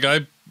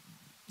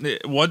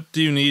what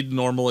do you need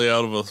normally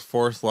out of a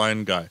fourth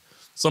line guy?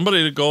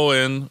 Somebody to go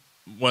in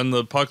when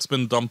the puck's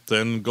been dumped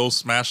in, go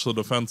smash the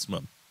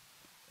defenseman,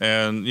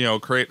 and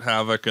create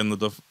havoc in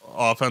the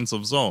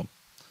offensive zone.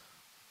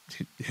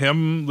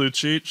 Him,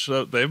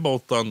 Lucic, they've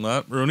both done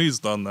that. Rooney's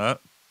done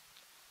that.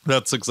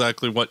 That's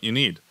exactly what you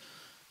need,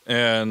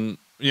 and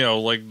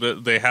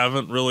they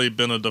haven't really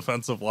been a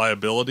defensive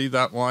liability,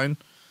 that line.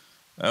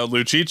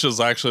 Lucic has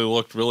actually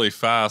looked really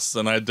fast,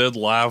 and I did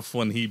laugh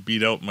when he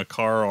beat out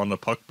Makar on the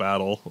puck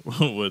battle,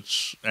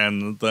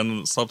 and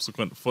then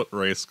subsequent foot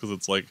race, because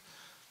it's like,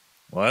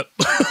 what?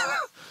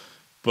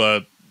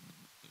 But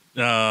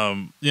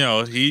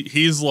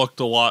he's looked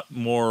a lot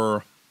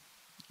more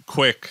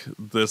quick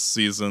this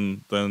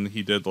season than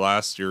he did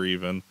last year,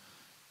 even.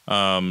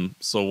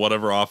 So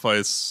whatever off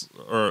ice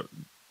or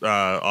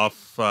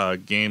off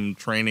game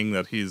training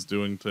that he's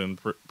doing to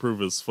improve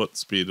his foot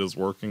speed is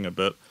working a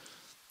bit,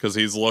 because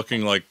he's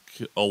looking like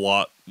a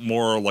lot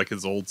more like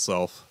his old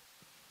self.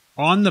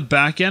 On the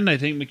back end, I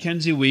think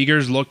Mackenzie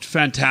Weegar's looked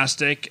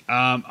fantastic.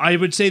 I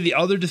would say the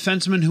other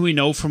defensemen who we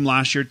know from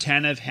last year,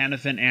 Tanev,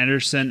 Hannafin,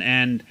 Anderson,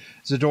 and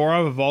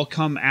Zadorov, have all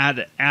come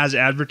as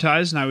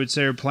advertised, and I would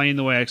say are playing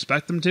the way I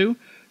expect them to.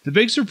 The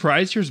big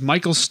surprise here is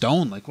Michael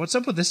Stone. What's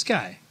up with this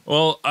guy?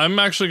 Well, I'm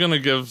actually going to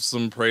give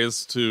some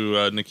praise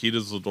to Nikita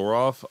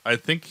Zadorov. I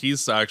think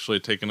he's actually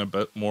taken a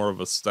bit more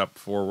of a step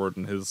forward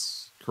in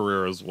his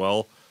career as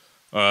well.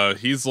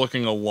 He's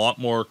looking a lot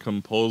more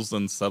composed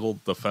and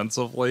settled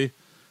defensively,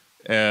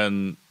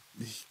 and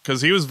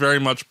because he was very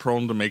much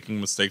prone to making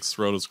mistakes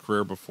throughout his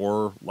career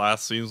before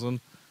last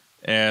season,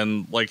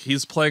 and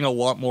he's playing a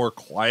lot more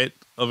quiet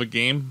of a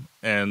game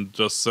and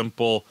just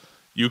simple.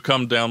 you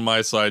come down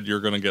my side, you're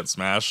going to get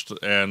smashed,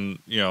 and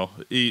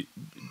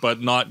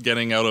but not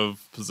getting out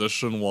of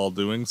position while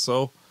doing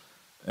so.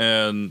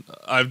 And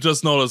I've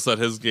just noticed that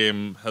his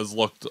game has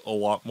looked a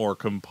lot more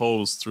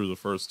composed through the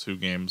first 2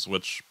 games,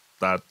 which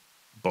that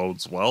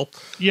bodes well.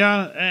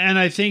 Yeah, and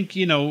I think,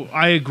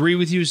 I agree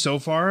with you so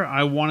far.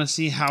 I want to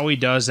see how he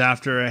does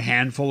after a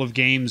handful of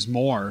games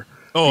more.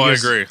 Oh, I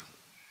agree.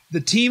 The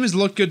team has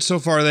looked good so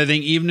far that I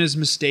think even his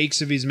mistakes,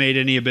 if he's made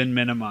any, have been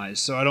minimized.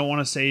 So I don't want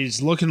to say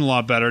he's looking a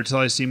lot better until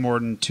I see more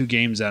than 2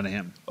 games out of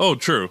him. Oh,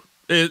 true.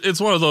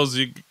 It's one of those,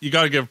 you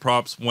got to give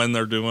props when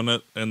they're doing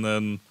it, and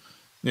then,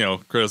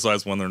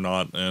 criticize when they're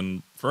not.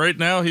 And for right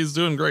now, he's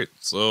doing great.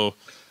 So,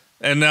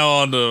 and now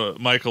on to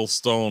Michael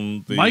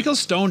Stone. Michael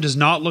Stone does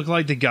not look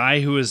like the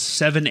guy who was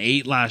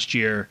 7-8 last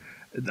year.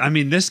 I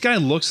mean, this guy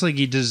looks like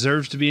he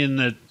deserves to be in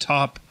the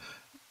top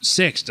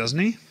 6, doesn't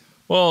he?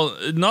 Well,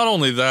 not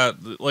only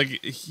that,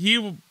 like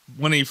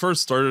when he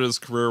first started his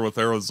career with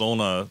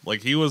Arizona,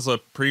 like he was a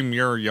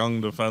premier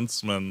young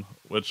defenseman,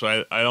 which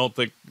I don't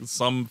think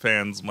some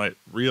fans might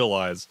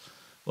realize.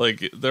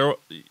 Like there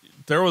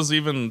was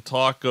even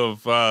talk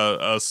of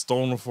a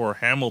Stone for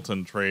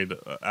Hamilton trade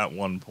at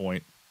one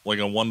point, like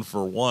a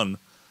 1-for-1,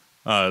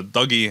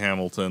 Dougie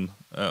Hamilton,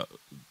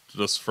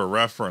 just for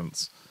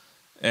reference.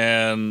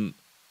 And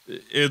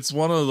it's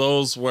one of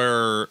those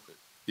where,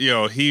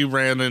 he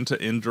ran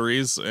into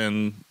injuries,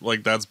 and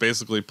like that's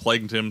basically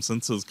plagued him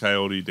since his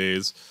Coyote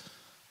days.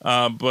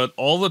 But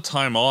all the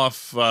time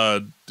off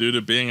due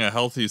to being a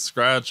healthy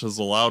scratch has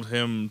allowed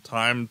him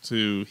time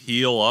to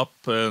heal up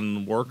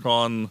and work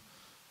on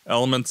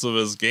elements of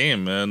his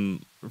game.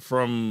 And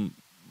from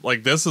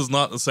like, this is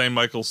not the same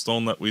Michael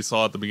Stone that we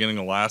saw at the beginning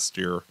of last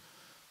year.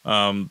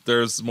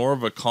 There's more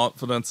of a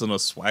confidence and a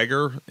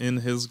swagger in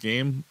his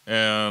game,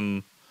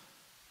 and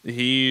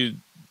he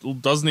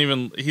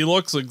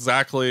looks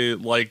exactly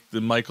like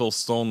the Michael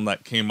Stone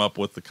that came up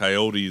with the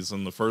Coyotes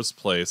in the first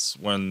place,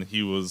 when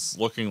he was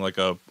looking like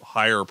a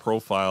higher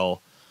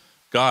profile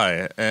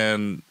guy.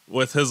 And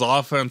with his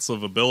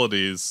offensive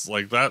abilities,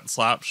 like that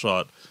slap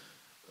shot,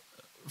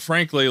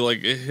 frankly,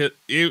 like it hit,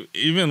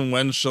 even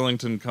when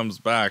Shillington comes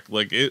back,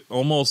 like it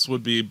almost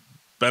would be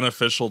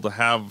beneficial to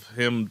have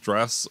him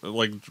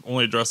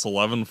only dress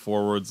 11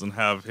 forwards and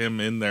have him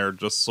in there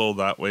just so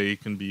that way he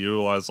can be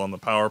utilized on the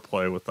power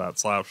play with that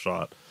slap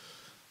shot.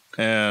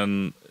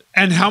 And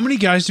how many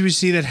guys do we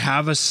see that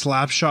have a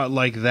slap shot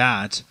like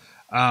that,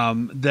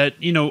 that,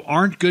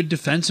 aren't good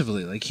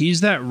defensively? Like,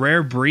 he's that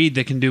rare breed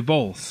that can do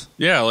both.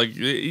 Yeah, like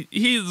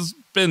he's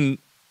been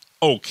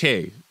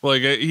okay.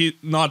 Like,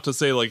 not to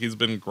say like he's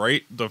been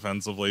great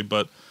defensively,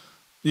 but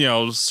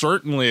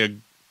certainly a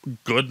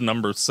good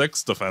number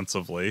 6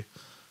 defensively.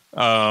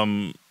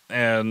 And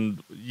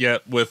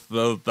yet with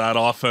that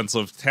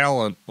offensive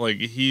talent, like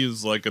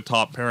he's like a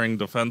top pairing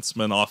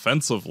defenseman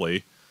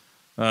offensively.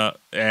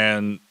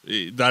 And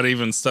that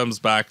even stems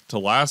back to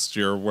last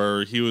year,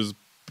 where he was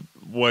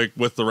like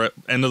with the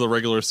end of the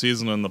regular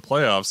season and the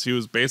playoffs, he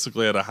was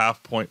basically at a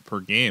 0.5 point per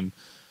game,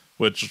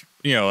 which,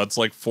 it's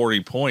like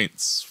 40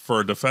 points for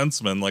a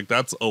defenseman. Like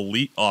that's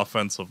elite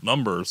offensive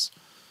numbers.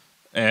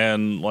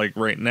 And like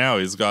right now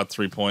he's got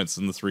 3 points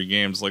in the 3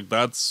 games. Like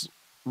that's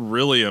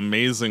really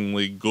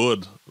amazingly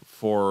good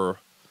for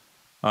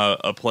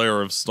a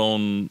player of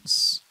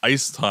Stone's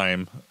ice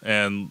time.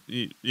 And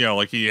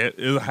like he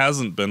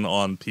hasn't been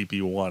on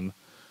PP1,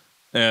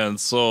 and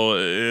so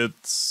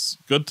it's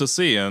good to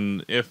see.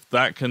 And if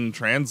that can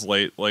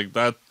translate, like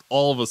that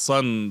all of a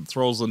sudden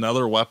throws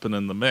another weapon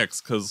in the mix,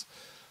 because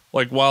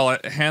like while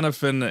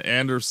Hannafin,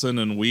 Anderson,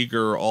 and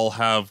Uyghur all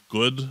have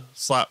good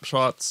slap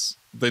shots,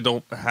 they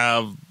don't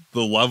have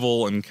the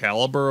level and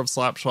caliber of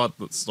slap shot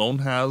that Stone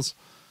has.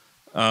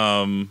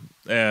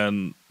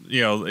 And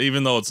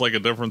even though it's like a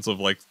difference of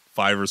like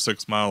 5 or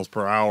 6 miles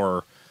per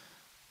hour,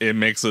 it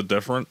makes a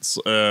difference.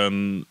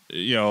 And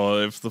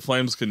if the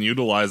Flames can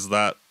utilize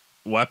that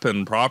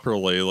weapon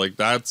properly, like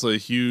that's a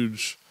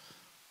huge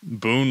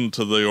boon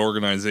to the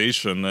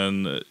organization.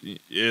 And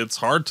it's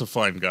hard to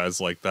find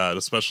guys like that,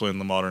 especially in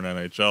the modern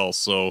NHL.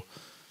 So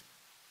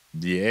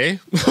yeah,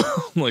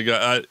 like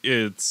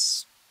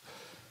it's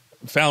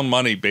found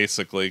money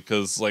basically,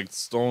 because like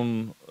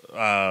Stone,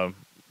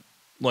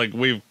 like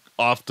we've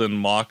often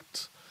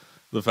mocked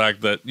the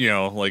fact that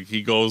like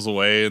he goes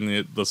away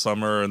in the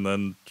summer, and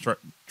then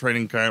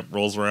training camp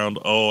rolls around,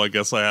 I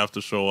guess I have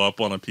to show up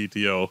on a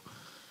PTO,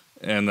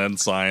 and then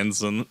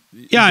signs. And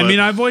I mean,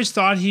 I've always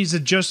thought he's a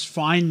just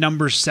fine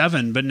number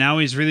 7, but now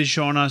he's really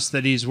showing us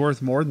that he's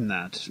worth more than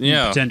that.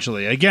 Yeah,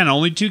 potentially. Again,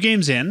 only 2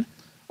 games in.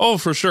 Oh,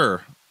 for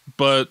sure.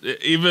 But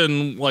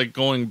even like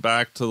going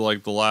back to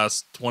like the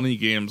last 20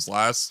 games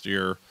last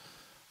year,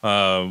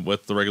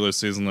 with the regular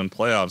season and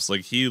playoffs,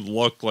 like he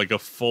looked like a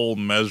full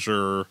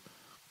measure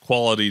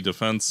quality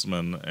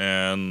defenseman,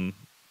 and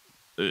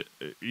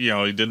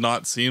he did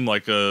not seem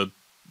like a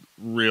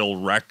real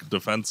wreck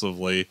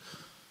defensively.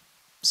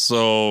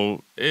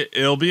 So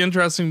it'll be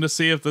interesting to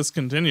see if this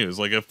continues.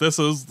 Like if this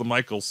is the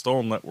Michael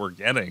Stone that we're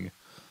getting,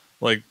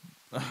 like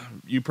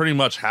you pretty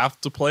much have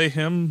to play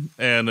him,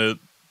 and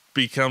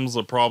becomes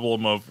a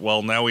problem of,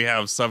 well, now we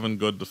have 7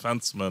 good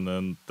defensemen,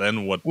 and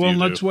then what do you do?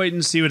 Well, let's wait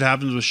and see what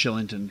happens with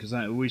Shillington, because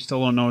we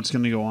still don't know what's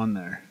going to go on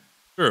there.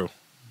 True.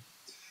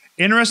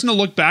 Interesting to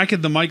look back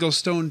at the Michael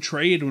Stone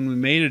trade when we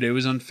made it. It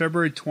was on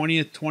February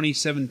 20th,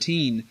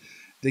 2017.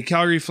 The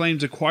Calgary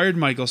Flames acquired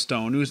Michael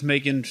Stone, who was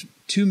making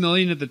 $2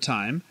 million at the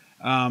time.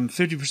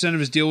 50% of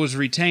his deal was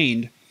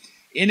retained.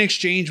 In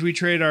exchange, we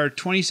traded our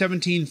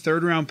 2017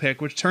 third-round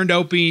pick, which turned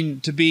out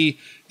to be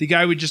the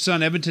guy we just saw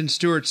in Edmonton,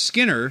 Stuart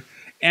Skinner,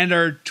 and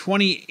our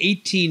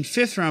 2018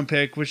 fifth-round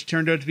pick, which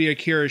turned out to be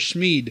Akira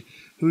Schmid,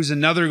 who's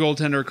another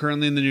goaltender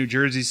currently in the New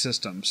Jersey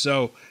system.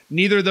 So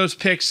neither of those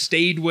picks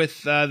stayed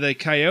with the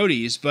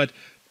Coyotes, but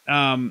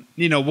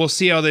we'll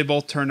see how they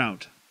both turn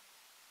out.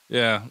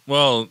 Yeah,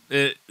 well,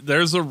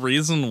 there's a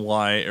reason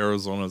why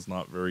Arizona's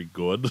not very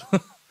good.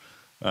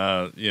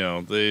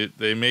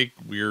 They make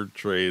weird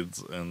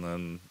trades and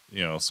then,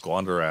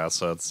 squander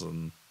assets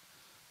and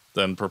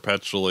then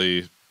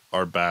perpetually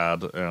are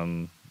bad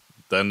and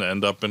then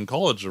end up in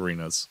college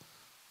arenas.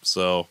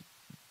 So,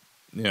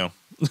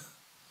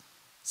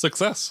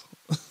 success.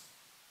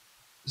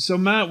 So,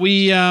 Matt, do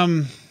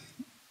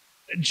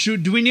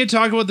we need to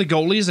talk about the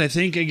goalies? I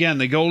think, again,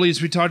 the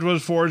goalies, we talked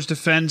about forwards,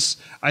 defense.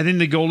 I think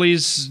the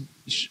goalies,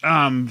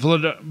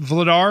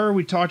 Vladar,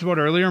 we talked about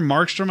earlier.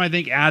 Markstrom, I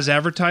think, as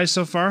advertised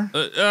so far.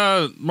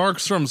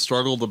 Markstrom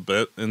struggled a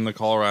bit in the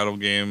Colorado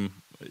game.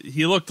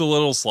 He looked a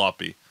little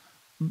sloppy.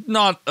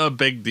 Not a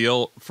big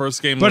deal.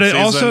 First game of the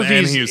season, also,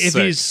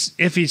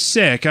 if he's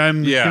sick,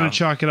 I'm going to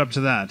chalk it up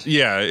to that.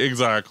 Yeah,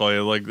 exactly.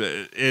 Like,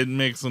 it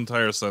makes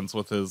entire sense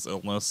with his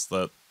illness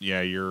that,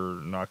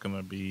 you're not going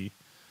to be...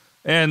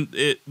 And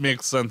it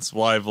makes sense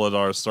why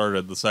Vladar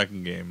started the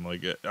second game.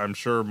 Like, I'm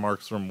sure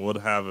Markstrom would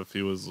have if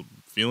he was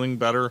feeling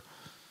better.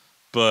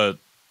 But,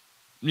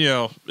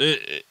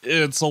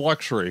 it's a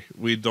luxury.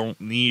 We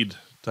don't need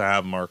to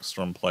have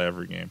Markstrom play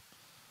every game.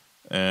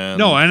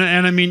 And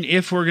I mean,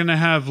 if we're going to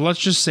have, let's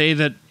just say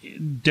that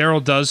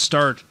Darryl does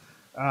start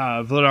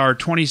Vladar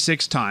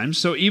 26 times.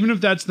 So even if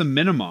that's the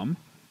minimum,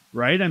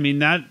 right? I mean,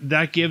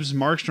 that gives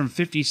Markstrom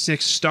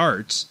 56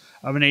 starts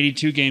of an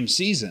 82-game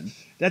season.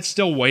 That's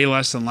still way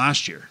less than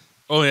last year.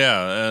 Oh,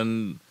 yeah.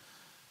 And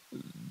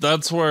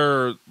that's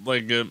where,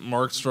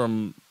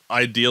 Markstrom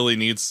ideally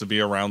needs to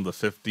be around the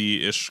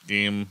 50-ish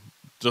game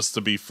just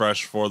to be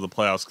fresh for the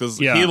playoffs. Because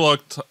he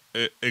looked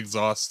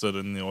exhausted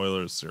in the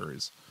Oilers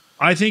series.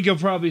 I think you'll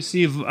probably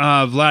see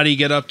Vladdy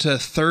get up to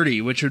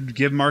 30, which would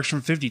give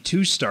Markstrom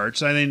 52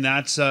 starts. I think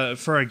that's,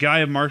 for a guy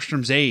of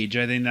Markstrom's age,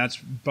 I think that's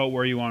about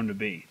where you want him to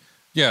be.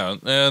 Yeah,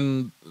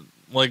 and,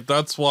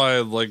 that's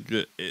why,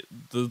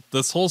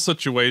 this whole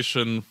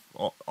situation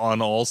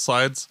on all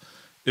sides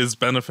is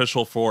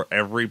beneficial for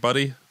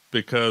everybody,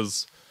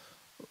 because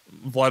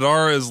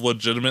Vladar is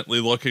legitimately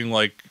looking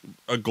like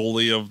a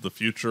goalie of the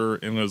future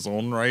in his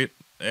own right,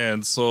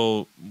 and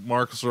so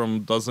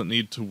Markstrom doesn't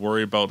need to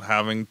worry about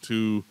having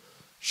to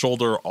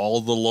shoulder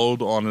all the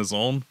load on his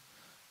own,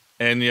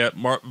 and yet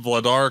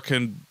Vladar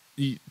can,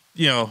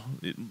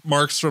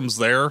 Markstrom's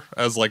there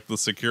as the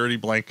security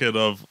blanket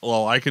of,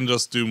 well, I can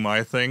just do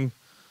my thing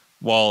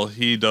while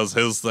he does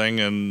his thing,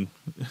 and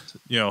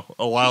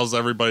allows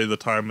everybody the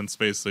time and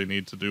space they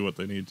need to do what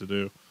they need to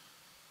do.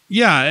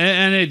 Yeah,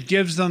 and it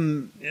gives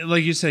them,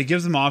 like you said, it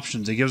gives them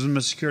options. It gives them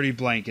a security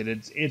blanket.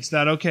 It's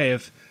that, okay,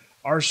 if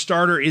our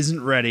starter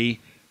isn't ready,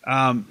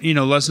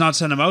 let's not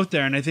send him out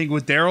there. And I think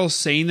with Darryl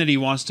saying that he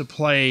wants to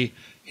play,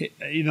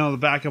 the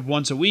backup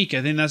once a week,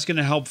 I think that's going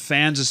to help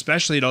fans,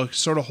 especially, to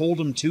sort of hold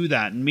him to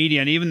that, and media,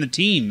 and even the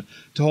team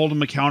to hold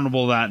him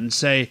accountable to that and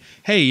say,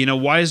 hey,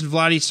 why isn't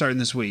Vladdy starting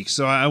this week?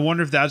 So I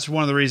wonder if that's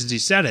one of the reasons he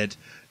said it,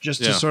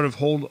 just to sort of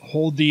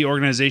hold the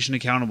organization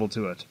accountable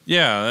to it.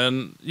 Yeah,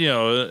 and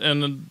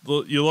and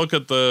you look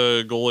at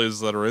the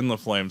goalies that are in the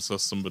Flame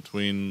system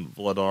between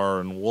Vladar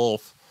and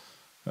Wolf,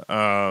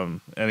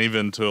 and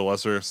even to a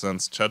lesser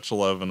extent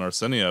Chechelev and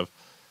Arseniev,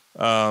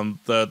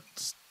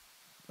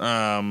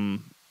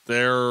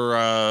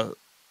 they're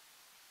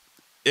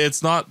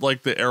it's not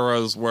like the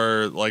eras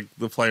where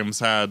the Flames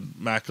had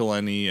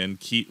McElhenney and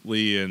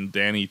Keatley and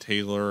Danny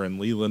Taylor and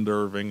Leland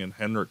Irving and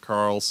Henrik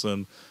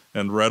Karlsson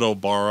and Red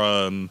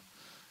O'Bara and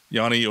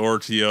Yanni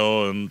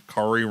Ortio and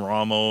Kari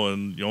Ramo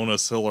and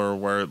Jonas Hiller,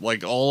 where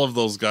all of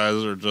those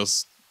guys are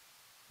just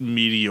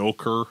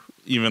mediocre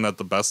even at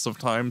the best of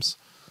times.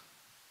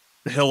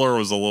 Hiller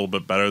was a little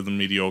bit better than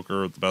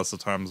mediocre at the best of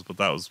times, but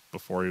that was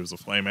before he was a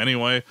Flame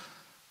anyway.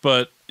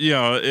 But,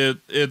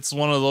 it's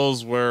one of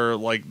those where,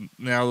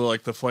 now,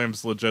 the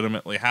Flames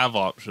legitimately have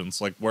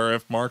options. Where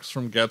if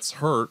Markstrom gets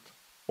hurt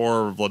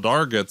or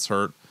Vladar gets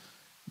hurt,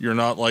 you're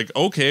not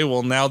okay,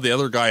 well, now the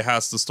other guy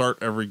has to start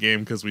every game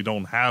because we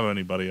don't have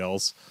anybody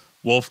else.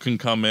 Wolf can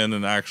come in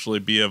and actually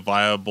be a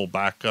viable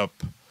backup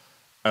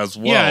as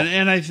well. Yeah,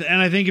 and I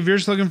think if you're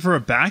just looking for a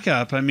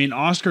backup, I mean,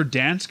 Oscar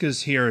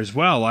Danska's here as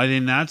well. I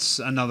think that's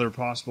another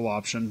possible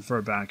option for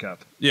a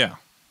backup. Yeah.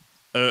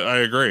 I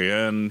agree,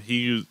 and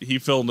he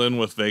filled in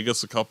with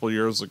Vegas a couple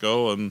years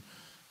ago, and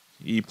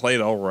he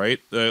played all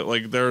right.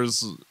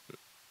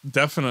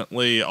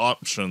 definitely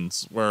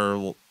options where,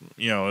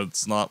 you know,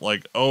 it's not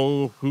like,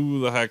 oh,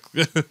 who the heck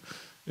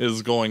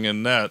is going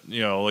in net?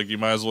 You know, like you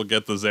might as well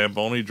get the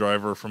Zamboni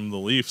driver from the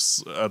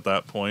Leafs at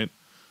that point.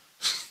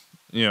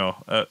 You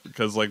know,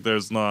 because like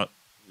there's not,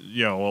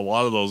 you know, a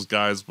lot of those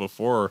guys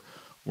before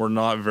were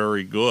not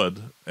very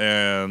good,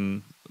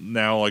 and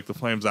now like the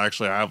Flames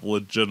actually have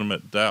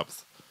legitimate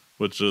depth,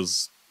 which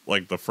is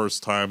like the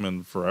first time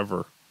in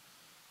forever.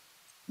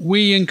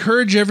 We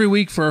encourage every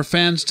week for our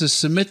fans to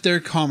submit their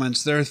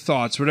comments, their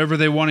thoughts, whatever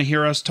they want to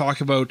hear us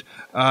talk about,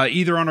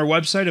 either on our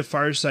website at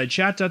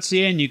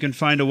firesidechat.ca, and you can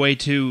find a way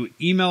to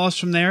email us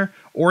from there,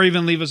 or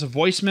even leave us a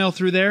voicemail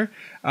through there.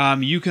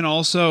 You can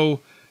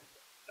also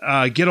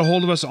get a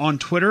hold of us on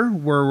Twitter,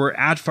 where we're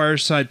at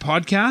Fireside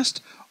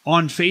Podcast.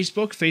 On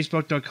Facebook,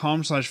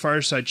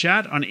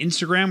 facebook.com/firesidechat. On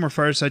Instagram, we're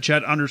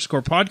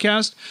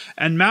firesidechat_podcast.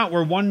 And Matt,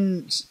 we're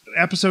one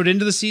episode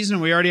into the season,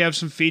 and we already have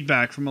some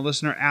feedback from a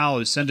listener, Al,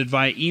 who sent it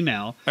via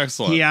email.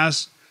 Excellent. He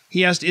asked,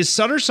 is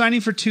Sutter signing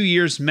for 2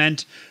 years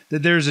meant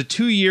that there's a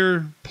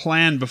 2-year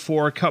plan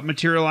before Cup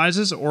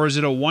materializes, or is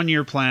it a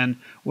 1-year plan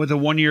with a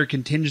 1-year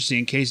contingency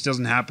in case it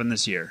doesn't happen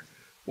this year?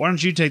 Why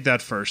don't you take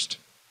that first?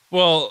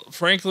 Well,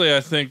 frankly,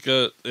 I think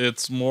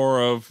it's more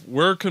of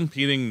we're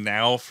competing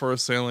now for a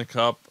Stanley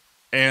Cup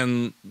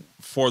and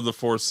for the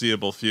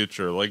foreseeable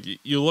future. Like,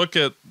 you look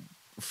at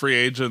free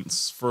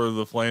agents for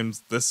the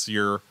Flames this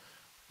year,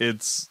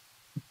 it's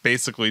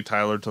basically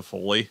Tyler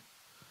Toffoli.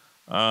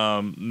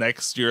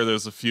 Next year,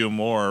 there's a few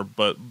more,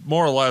 but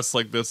more or less,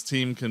 like, this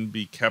team can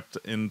be kept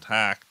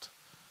intact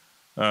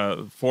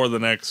for the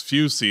next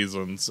few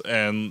seasons.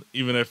 And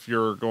even if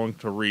you're going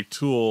to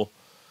retool,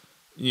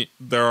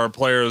 there are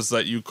players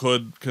that you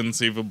could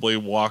conceivably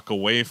walk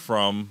away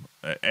from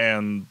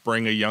and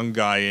bring a young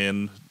guy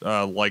in,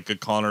 like a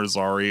Connor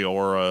Zary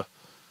or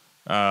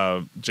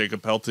a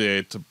Jacob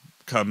Peltier, to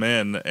come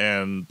in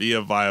and be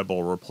a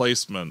viable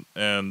replacement.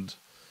 And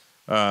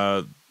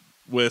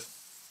with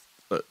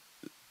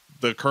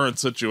the current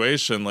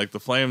situation, like the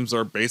Flames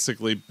are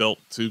basically built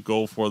to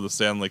go for the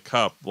Stanley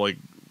Cup. Like,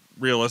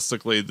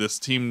 realistically, this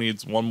team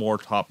needs one more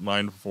top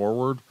 9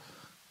 forward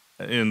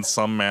in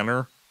some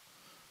manner.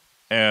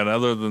 And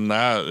other than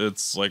that,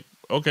 it's like,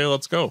 okay,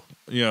 let's go.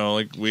 You know,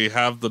 like, we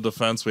have the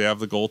defense, we have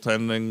the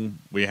goaltending,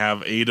 we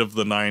have 8 of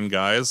the 9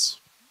 guys.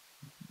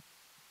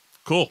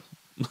 Cool.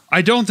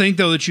 I don't think,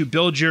 though, that you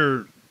build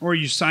you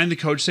sign the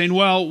coach saying,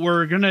 well,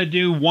 we're going to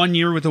do 1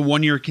 year with a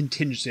 1-year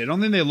contingency. I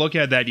don't think they look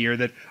at that year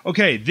that,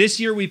 okay, this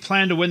year we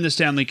plan to win the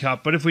Stanley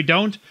Cup, but if we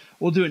don't,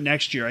 we'll do it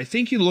next year. I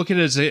think you look at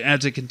it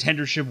as a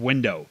contendership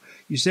window.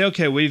 You say,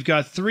 okay, we've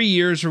got 3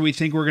 years where we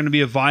think we're going to be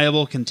a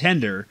viable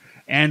contender,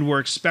 and we're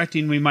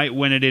expecting we might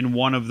win it in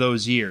one of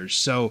those years.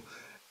 So,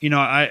 you know,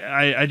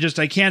 I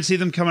can't see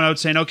them coming out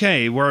saying,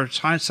 okay, we're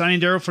signing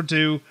Darryl for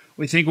 2.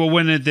 We think we'll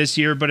win it this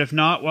year, but if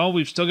not, well,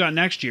 we've still got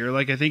next year.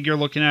 Like, I think you're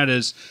looking at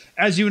as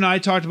you and I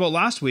talked about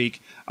last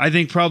week, I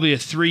think probably a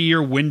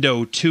 3-year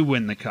window to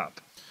win the Cup.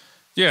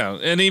 Yeah,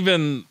 and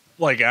even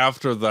like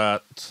after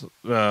that,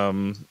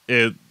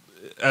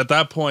 at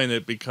that point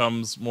it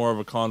becomes more of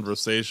a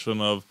conversation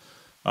of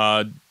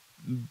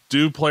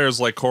do players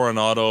like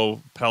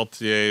Coronado,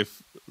 Peltier,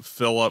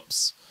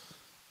 Phillips,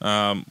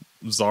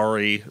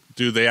 Zary,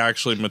 do they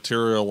actually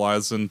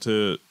materialize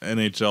into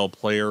NHL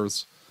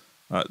players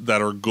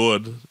that are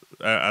good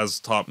as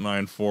top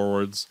 9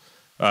 forwards?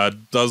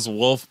 Does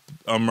Wolf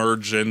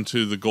emerge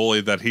into the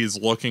goalie that he's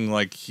looking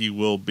like he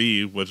will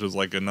be, which is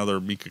like another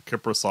Mika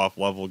Kiprasov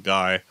level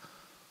guy?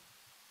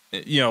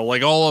 You know,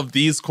 like, all of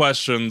these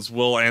questions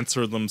will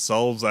answer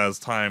themselves as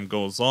time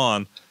goes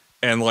on,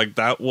 and like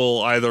that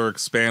will either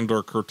expand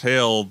or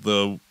curtail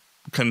the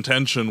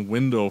contention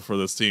window for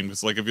this team.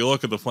 Because like, if you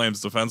look at the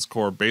Flames defense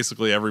core,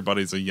 basically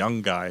everybody's a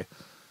young guy,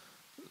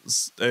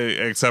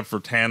 except for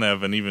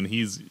Tanev, and even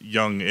he's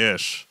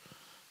young-ish.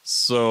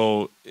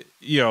 So,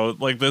 you know,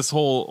 like, this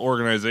whole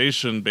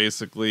organization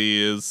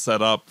basically is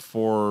set up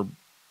for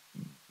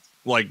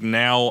like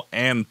now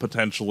and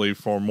potentially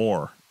for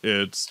more.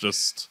 It's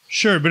just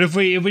sure, but if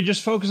we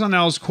just focus on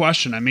Al's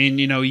question, I mean,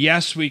 you know,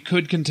 yes, we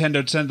could contend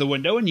outside the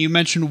window, and you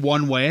mentioned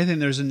one way. I think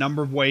there's a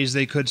number of ways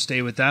they could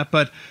stay with that.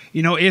 But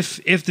you know, if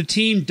the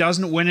team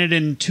doesn't win it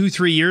in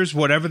 2-3 years,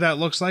 whatever that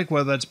looks like,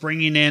 whether that's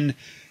bringing in,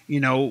 you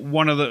know,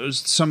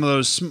 some of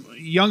those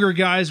younger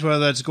guys, whether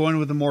that's going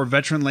with a more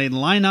veteran-laden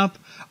lineup,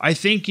 I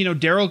think, you know,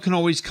 Darryl can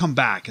always come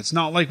back. It's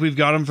not like we've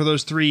got him for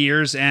those 3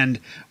 years and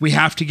we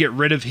have to get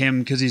rid of him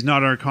because he's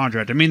not on our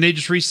contract. I mean, they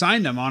just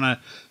re-signed him on a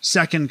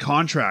second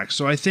contract.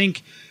 So I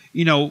think,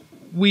 you know,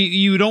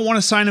 you don't want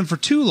to sign him for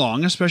too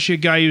long, especially a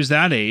guy who's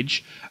that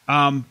age.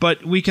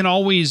 But we can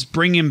always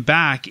bring him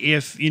back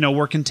if, you know,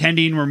 we're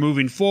contending, we're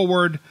moving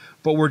forward,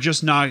 but we're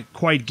just not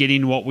quite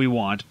getting what we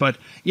want. But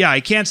yeah,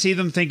 I can't see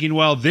them thinking,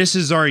 well, this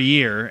is our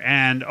year,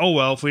 and oh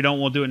well, if we don't,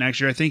 we'll do it next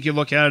year. I think you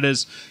look at it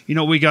as, you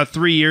know, we got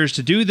 3 years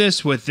to do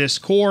this with this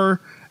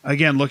core.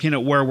 Again, looking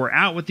at where we're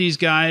at with these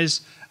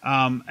guys,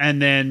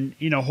 and then,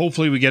 you know,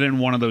 hopefully we get it in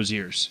one of those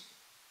years.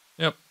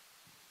 Yep.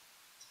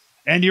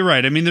 And you're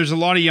right. I mean, there's a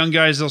lot of young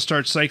guys that'll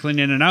start cycling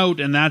in and out,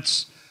 and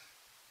that's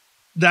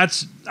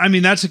that's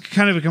a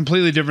kind of a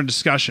completely different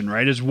discussion,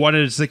 right? Is what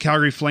is the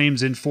Calgary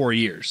Flames in 4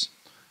 years?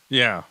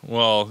 Yeah,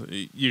 well,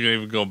 you can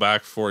even go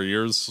back 4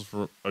 years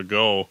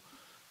ago,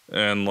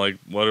 and like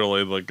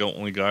literally, like the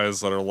only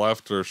guys that are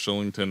left are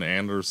Shillington,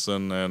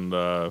 Anderson, and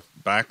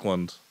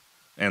Backlund,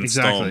 and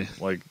Exactly.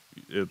 Stone.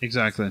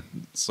 Exactly.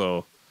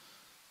 So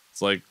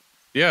it's like,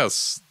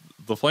 yes,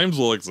 the Flames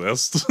will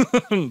exist.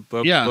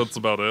 That's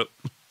about it.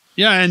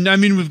 Yeah, and I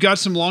mean, we've got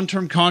some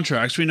long-term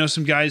contracts. We know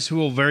some guys who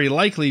will very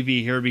likely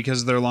be here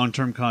because of their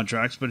long-term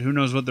contracts, but who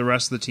knows what the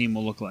rest of the team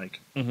will look like.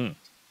 Mm-hmm.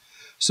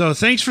 So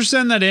thanks for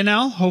sending that in,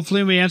 Al.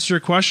 Hopefully we answer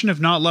your question. If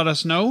not, let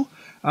us know.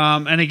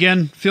 And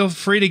again, feel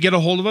free to get a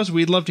hold of us.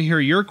 We'd love to hear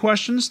your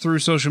questions through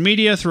social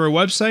media, through our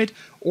website,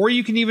 or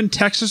you can even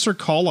text us or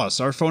call us.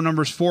 Our phone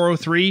number is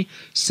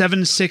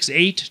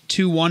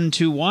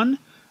 403-768-2121.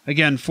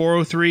 Again,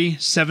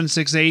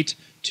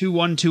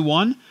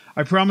 403-768-2121.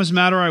 I promise,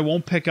 Matter, I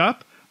won't pick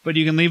up, but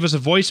you can leave us a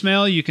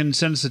voicemail. You can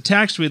send us a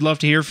text. We'd love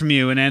to hear from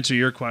you and answer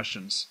your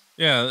questions.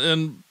 Yeah,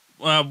 and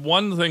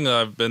one thing that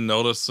I've been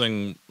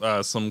noticing,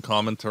 some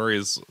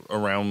commentaries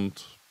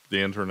around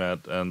the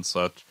internet and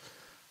such,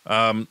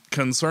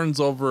 concerns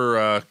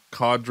over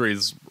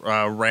Kadri's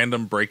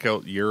random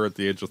breakout year at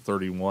the age of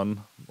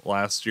 31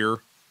 last year.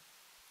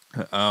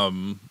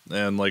 And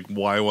like,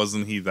 why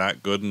wasn't he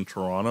that good in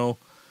Toronto?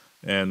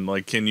 And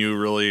like, can you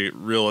really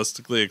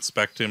realistically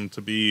expect him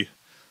to be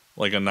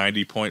like a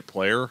 90-point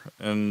player?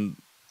 And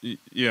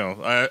you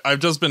know, I've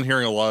just been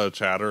hearing a lot of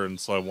chatter, and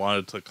so I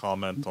wanted to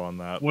comment on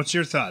that. What's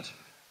your thought?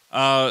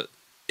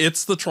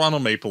 It's the Toronto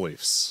Maple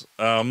Leafs.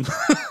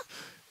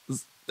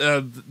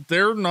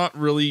 They're not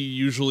really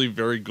usually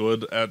very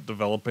good at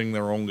developing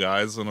their own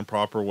guys in a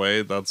proper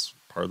way. That's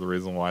part of the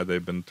reason why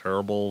they've been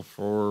terrible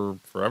for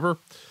forever.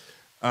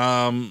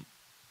 And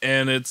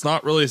it's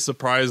not really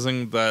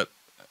surprising that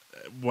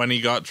when he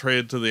got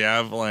traded to the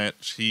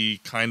Avalanche, he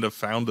kind of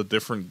found a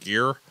different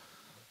gear.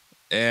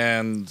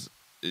 And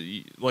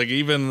like,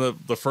 even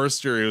the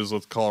first year he was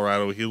with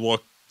Colorado, he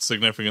looked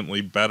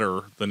significantly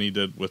better than he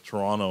did with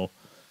Toronto.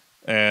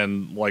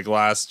 And like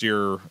last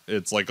year,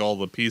 it's like all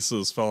the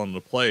pieces fell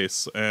into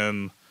place,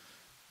 and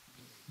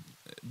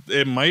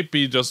it might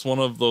be just one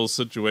of those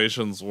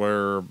situations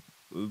where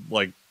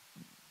like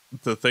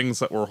the things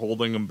that were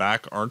holding him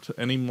back aren't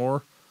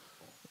anymore.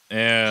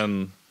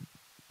 And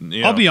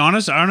I'll be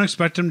honest, I don't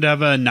expect him to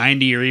have a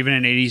 90 or even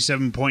an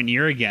 87-point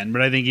year again, but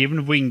I think even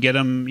if we can get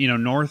him,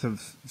 north of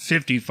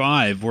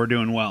 55, we're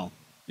doing well.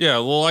 Yeah,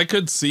 well, I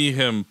could see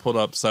him put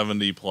up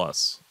 70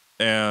 plus,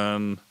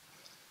 and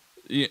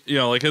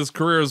like his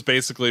career has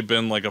basically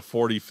been like a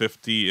 40,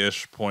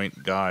 50-ish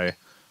point guy,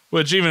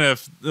 which even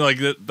if like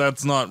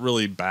that's not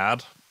really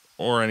bad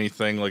or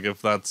anything, like if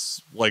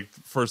that's like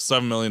for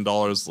 $7 million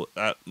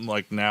at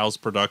like now's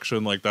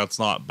production, like that's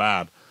not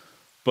bad.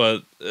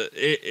 But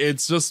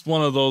it's just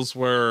one of those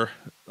where,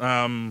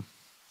 like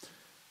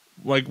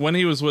when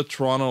he was with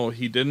Toronto,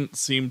 he didn't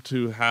seem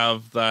to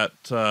have that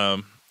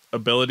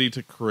ability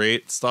to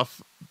create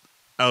stuff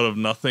out of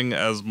nothing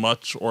as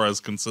much or as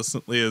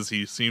consistently as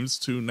he seems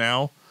to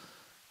now.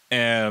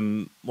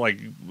 And like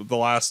the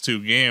last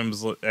two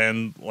games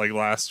and like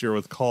last year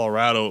with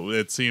Colorado,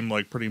 it seemed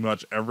like pretty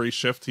much every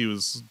shift he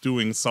was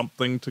doing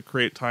something to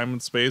create time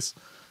and space.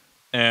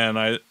 And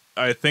I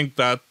think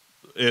that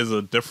is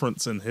a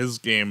difference in his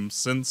game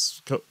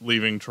since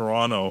leaving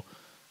Toronto,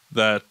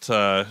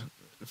 that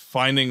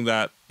finding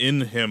that in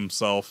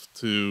himself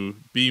to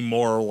be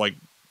more like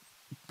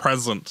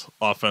present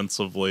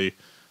offensively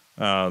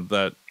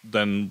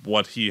than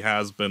what he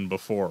has been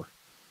before.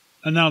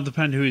 And that'll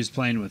depend who he's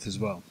playing with as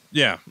well.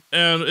 Yeah,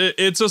 and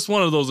it's just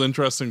one of those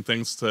interesting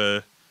things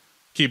to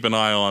keep an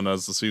eye on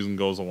as the season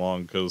goes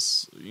along,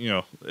 because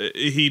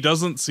he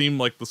doesn't seem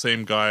like the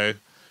same guy.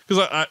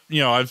 Because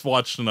I've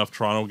watched enough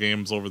Toronto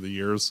games over the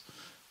years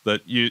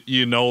that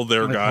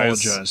their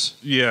guys. Apologize.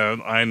 Yeah,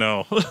 I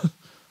know.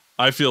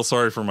 I feel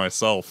sorry for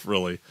myself,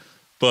 really,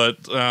 but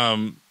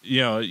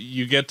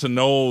you get to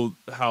know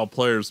how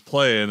players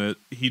play, and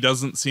he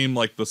doesn't seem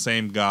like the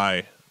same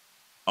guy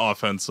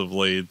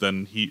offensively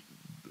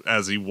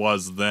as he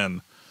was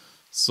then.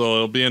 So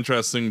it'll be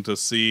interesting to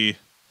see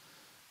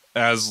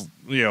as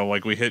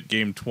like we hit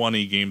game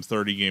 20, game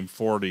 30, game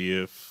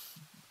 40, if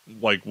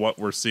like what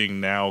we're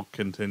seeing now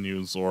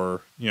continues,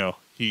 or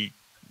he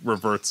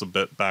reverts a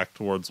bit back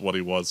towards what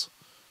he was.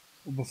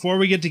 Before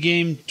we get to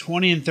game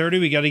 20 and 30,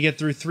 we got to get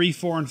through 3,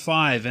 4, and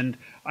 5. And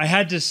I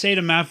had to say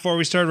to Matt before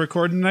we started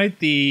recording tonight,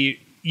 the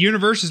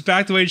universe is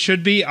back the way it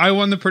should be. I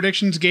won the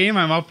predictions game.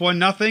 I'm up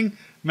 1-0.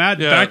 Matt,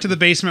 back to the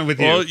basement with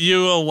you. Well,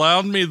 you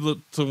allowed me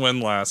to win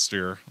last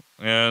year.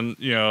 And,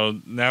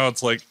 now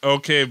it's like,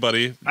 okay,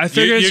 buddy. I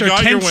figured it's our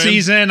 10th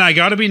season. I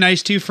got to be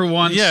nice to you for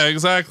once. Yeah,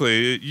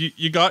 exactly.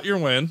 You got your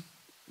win.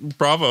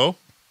 Bravo.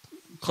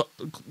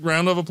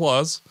 Round of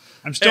applause.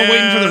 I'm still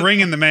waiting for the ring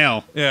in the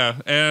mail. Yeah,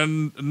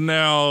 and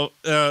now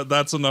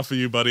that's enough of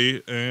you,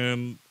 buddy.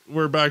 And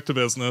we're back to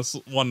business.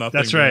 1-0.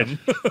 That's right.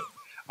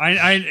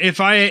 If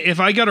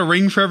I got a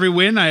ring for every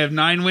win, I have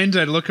 9 wins.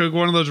 I'd look like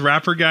one of those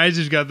rapper guys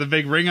who's got the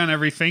big ring on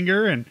every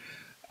finger, and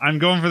I'm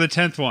going for the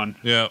 10th one.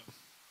 Yeah.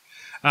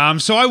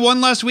 So I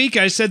won last week.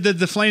 I said that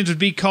the Flames would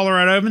beat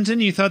Colorado Edmonton.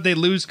 You thought they'd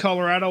lose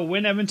Colorado,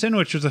 win Edmonton,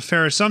 which was a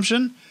fair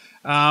assumption.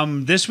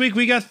 This week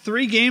we got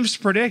 3 games to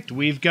predict.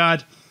 We've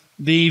got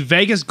the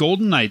Vegas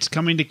Golden Knights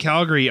coming to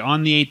Calgary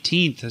on the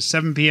 18th, a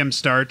 7 p.m.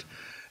 start.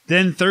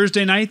 Then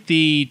Thursday night,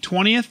 the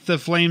 20th, the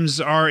Flames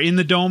are in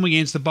the Dome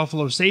against the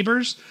Buffalo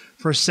Sabres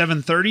for a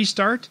 7:30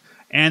 start.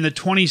 And the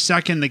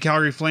 22nd, the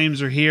Calgary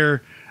Flames are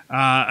here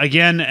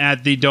again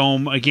at the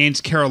Dome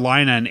against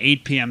Carolina, an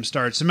 8 p.m.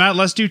 start. So, Matt,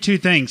 let's do 2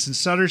 things. Since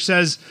Sutter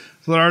says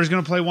Vladar is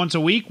going to play once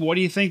a week, what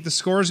do you think the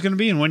score is going to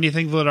be, and when do you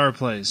think Vladar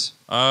plays?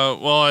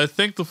 Well, I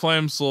think the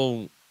Flames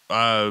will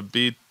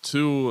be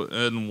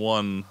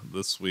 2-1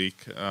 this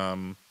week.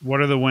 What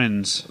are the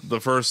wins?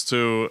 The first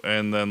 2,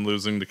 and then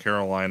losing to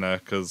Carolina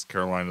because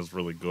Carolina's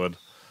really good.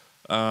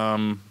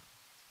 I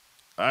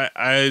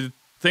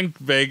think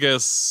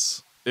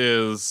Vegas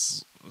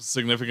is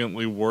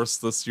significantly worse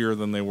this year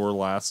than they were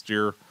last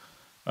year.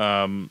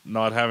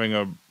 Not having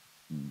a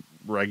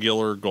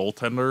regular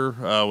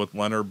goaltender with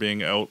Leonard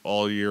being out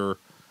all year.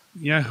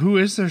 Yeah, who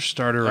is their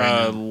starter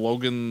right now?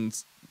 Logan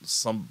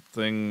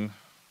something.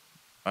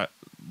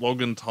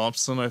 Logan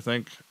Thompson, I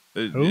think.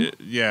 Who?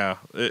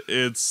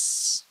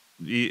 It's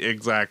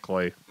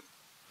exactly.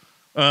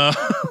 Their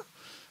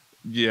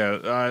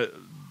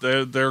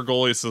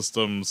goalie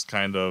system's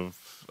kind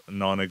of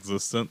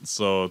non-existent,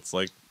 so it's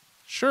like,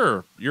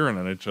 sure, you're an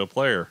NHL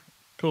player.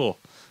 Cool.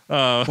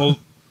 Well,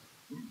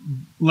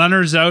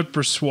 Leonard's out,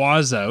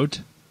 Brossois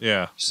out.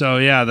 Yeah. So,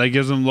 yeah, that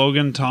gives him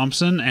Logan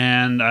Thompson,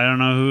 and I don't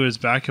know who his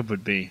backup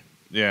would be.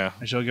 Yeah.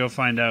 I shall go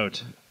find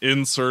out.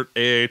 Insert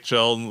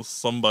AHL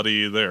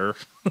somebody there.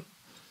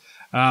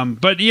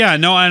 But, yeah,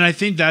 no, and I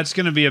think that's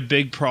going to be a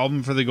big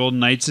problem for the Golden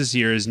Knights this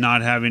year is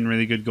not having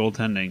really good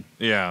goaltending.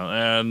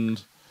 Yeah,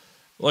 and,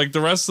 like,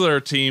 the rest of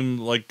their team,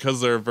 like,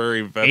 because they're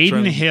very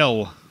veteran. Aiden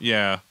Hill.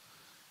 Yeah.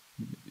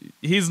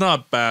 He's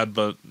not bad,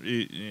 but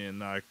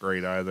not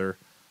great either.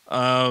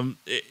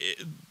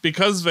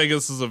 Because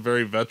Vegas is a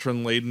very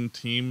veteran-laden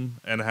team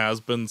and has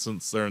been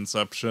since their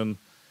inception,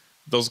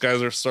 those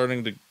guys are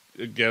starting to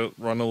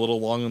run a little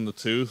long in the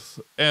tooth.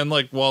 And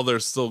like while they're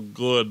still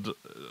good,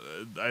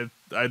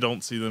 I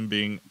don't see them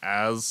being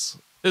as.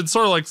 It's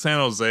sort of like San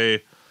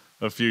Jose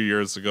a few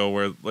years ago,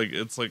 where like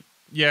it's like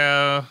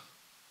yeah,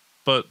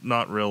 but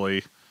not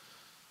really.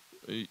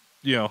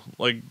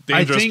 Like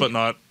dangerous, but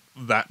not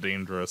that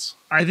dangerous.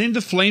 I think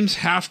the Flames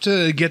have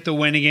to get the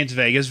win against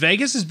Vegas.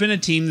 Vegas has been a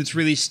team that's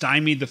really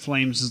stymied the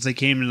Flames since they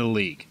came into the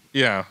league.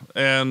 Yeah,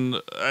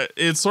 and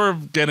it's sort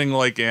of getting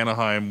like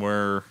Anaheim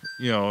where,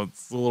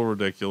 it's a little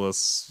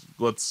ridiculous.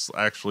 Let's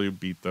actually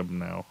beat them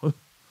now.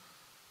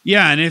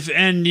 Yeah, and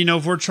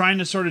if we're trying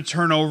to sort of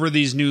turn over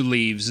these new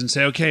leaves and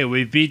say, okay,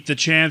 we beat the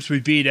champs, we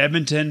beat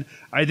Edmonton,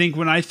 I think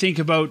when I think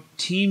about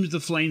teams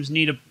the Flames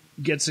need to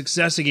get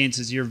success against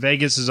this year,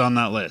 Vegas is on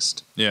that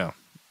list. Yeah.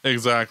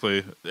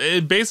 Exactly.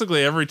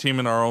 Basically, every team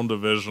in our own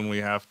division we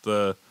have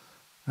to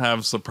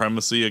have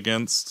supremacy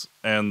against,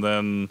 and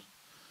then,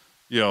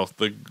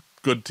 the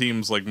good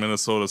teams like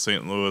Minnesota,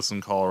 St. Louis,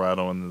 and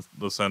Colorado in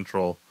the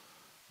Central.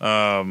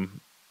 And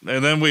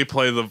then we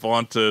play the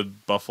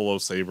vaunted Buffalo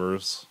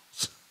Sabres.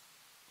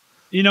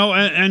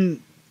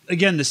 And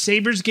again, the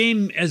Sabres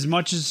game, as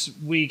much as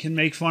we can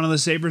make fun of the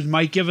Sabres,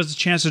 might give us a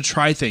chance to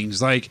try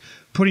things, like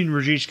putting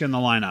Rajishka in the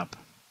lineup.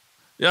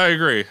 Yeah, I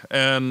agree.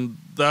 And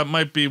that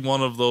might be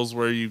one of those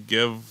where you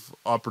give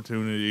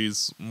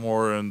opportunities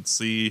more and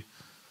see.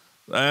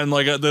 And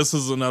like this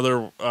is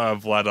another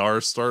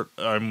Vladar start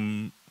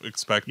I'm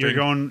expecting.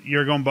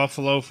 You're going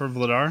Buffalo for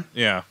Vladar?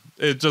 Yeah.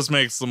 It just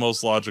makes the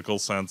most logical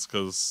sense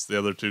because the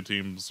other 2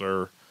 teams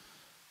are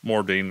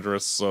more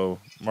dangerous. So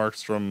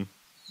Markstrom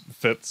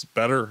fits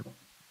better.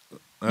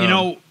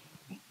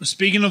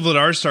 Speaking of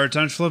Vladar starts,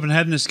 I'm flipping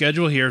ahead in the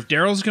schedule here. If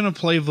Darryl's going to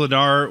play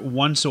Vladar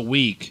once a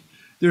week,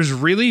 there's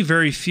really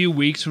very few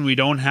weeks when we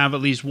don't have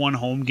at least one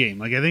home game.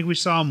 Like I think we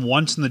saw him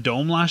once in the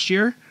Dome last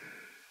year.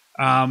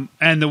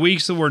 And the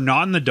weeks that we're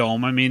not in the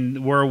Dome, I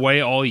mean, we're away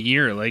all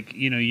year. Like,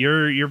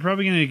 you're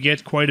probably going to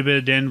get quite a bit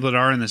of Dan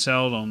Vladar in the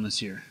Saddle Dome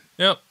this year.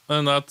 Yep,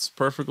 and that's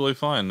perfectly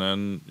fine.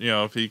 And,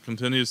 if he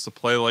continues to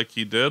play like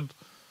he did,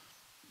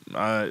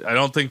 I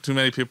don't think too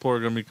many people are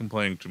going to be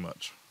complaining too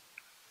much.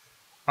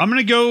 I'm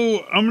going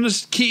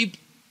to keep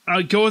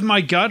go with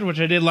my gut, which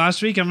I did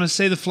last week. I'm going to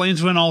say the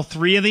Flames win all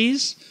 3 of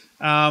these.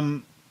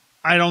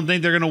 I don't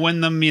think they're going to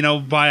win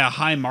them, by a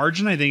high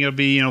margin. I think it'll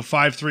be,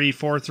 5-3,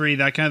 4-3,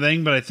 that kind of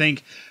thing. But I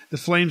think the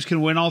Flames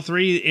can win all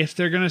 3. If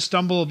they're going to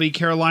stumble, it'll be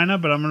Carolina.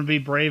 But I'm going to be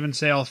brave and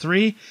say all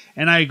 3.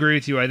 And I agree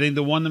with you. I think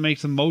the one that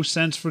makes the most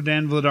sense for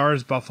Dan Vladar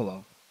is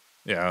Buffalo.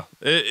 Yeah.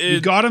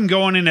 You got him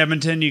going in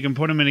Edmonton. You can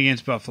put him in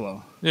against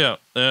Buffalo. Yeah.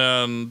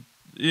 And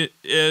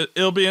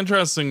it'll be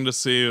interesting to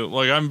see.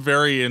 Like, I'm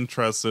very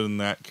interested in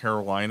that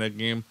Carolina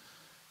game.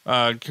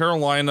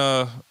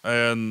 Carolina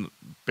and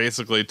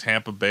basically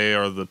Tampa Bay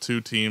are the 2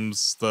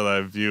 teams that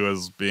I view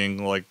as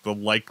being like the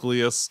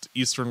likeliest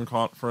Eastern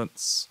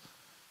Conference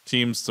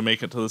teams to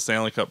make it to the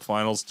Stanley Cup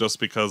Finals just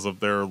because of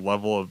their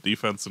level of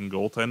defense and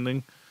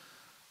goaltending.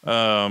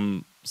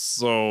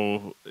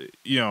 So,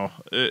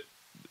 it's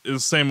the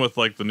same with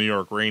like the New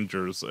York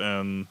Rangers,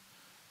 and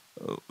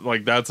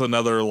like that's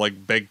another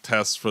like big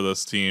test for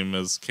this team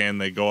is can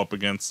they go up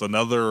against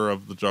another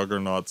of the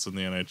juggernauts in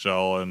the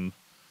NHL, and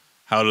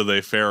how do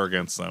they fare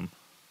against them?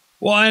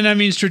 Well, and I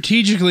mean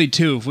strategically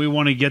too, if we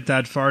want to get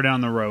that far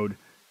down the road,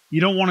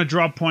 you don't want to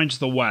drop points to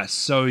the West.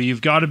 So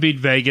you've got to beat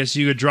Vegas.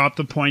 You could drop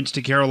the points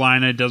to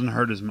Carolina. It doesn't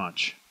hurt as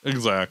much.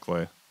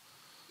 Exactly.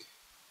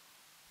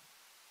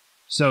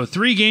 So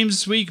 3 games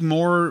this week,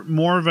 more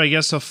of, I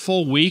guess, a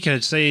full week.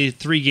 I'd say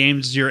 3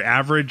 games is your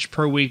average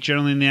per week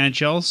generally in the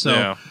NHL. So,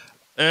 yeah.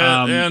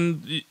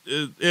 And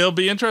it'll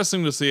be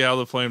interesting to see how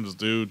the Flames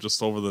do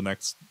just over the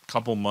next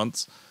couple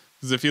months.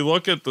 Because if you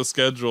look at the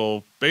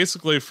schedule,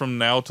 basically from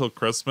now till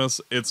Christmas,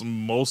 it's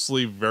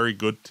mostly very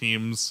good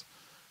teams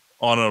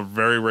on a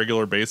very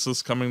regular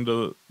basis coming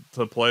to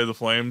play the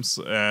Flames.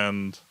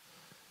 And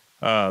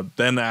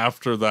then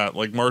after that,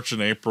 like March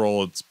and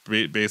April, it's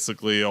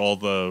basically all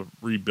the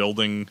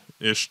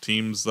rebuilding-ish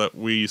teams that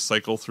we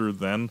cycle through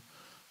then.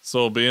 So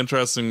it'll be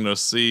interesting to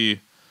see,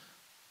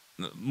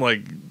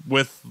 like,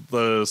 with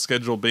the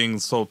schedule being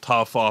so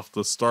tough off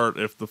the start,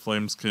 if the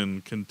Flames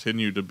can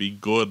continue to be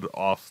good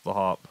off the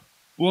hop.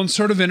 Well, and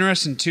sort of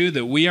interesting, too,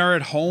 that we are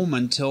at home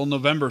until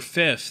November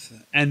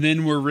 5th, and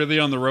then we're really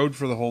on the road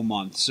for the whole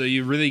month. So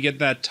you really get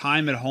that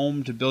time at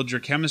home to build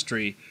your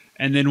chemistry,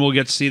 and then we'll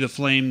get to see the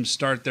Flames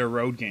start their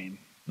road game.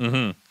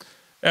 Mm-hmm.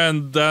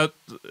 And that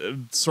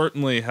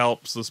certainly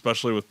helps,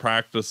 especially with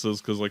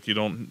practices, because like you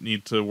don't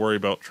need to worry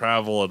about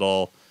travel at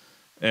all.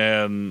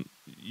 And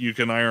you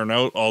can iron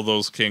out all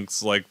those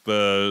kinks, like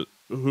the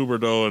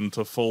Huberdeau and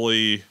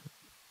Toffoli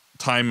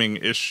timing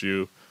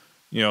issue.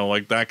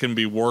 Like that can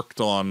be worked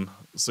on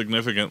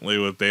significantly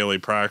with daily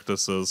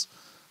practices.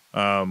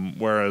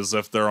 Whereas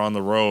if they're on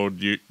the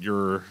road,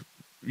 you're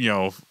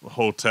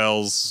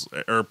hotels,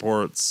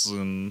 airports,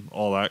 and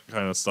all that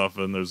kind of stuff,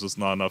 and there's just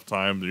not enough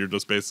time. You're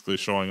just basically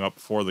showing up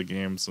for the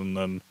games and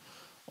then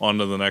on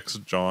to the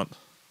next jaunt.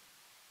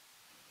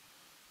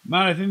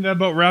 Matt, I think that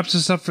about wraps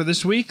us up for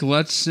this week.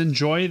 Let's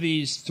enjoy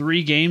these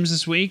 3 games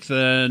this week,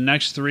 the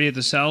next 3 at the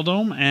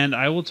Saddledome, and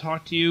I will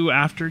talk to you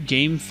after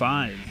Game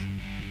 5.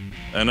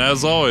 And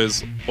as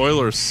always,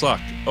 Oilers suck.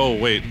 Oh,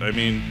 wait, I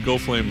mean, go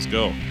Flames,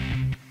 go.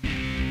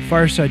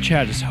 Fireside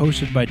Chat is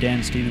hosted by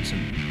Dan Stevenson,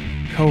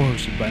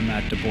 co-hosted by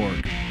Matt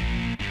DeBorg.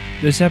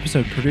 This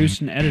episode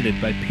produced and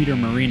edited by Peter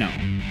Marino.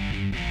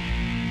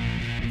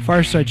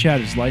 Fireside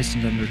Chat is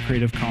licensed under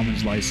Creative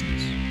Commons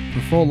license.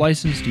 For full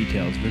license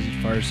details, visit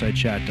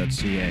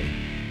firesidechat.ca.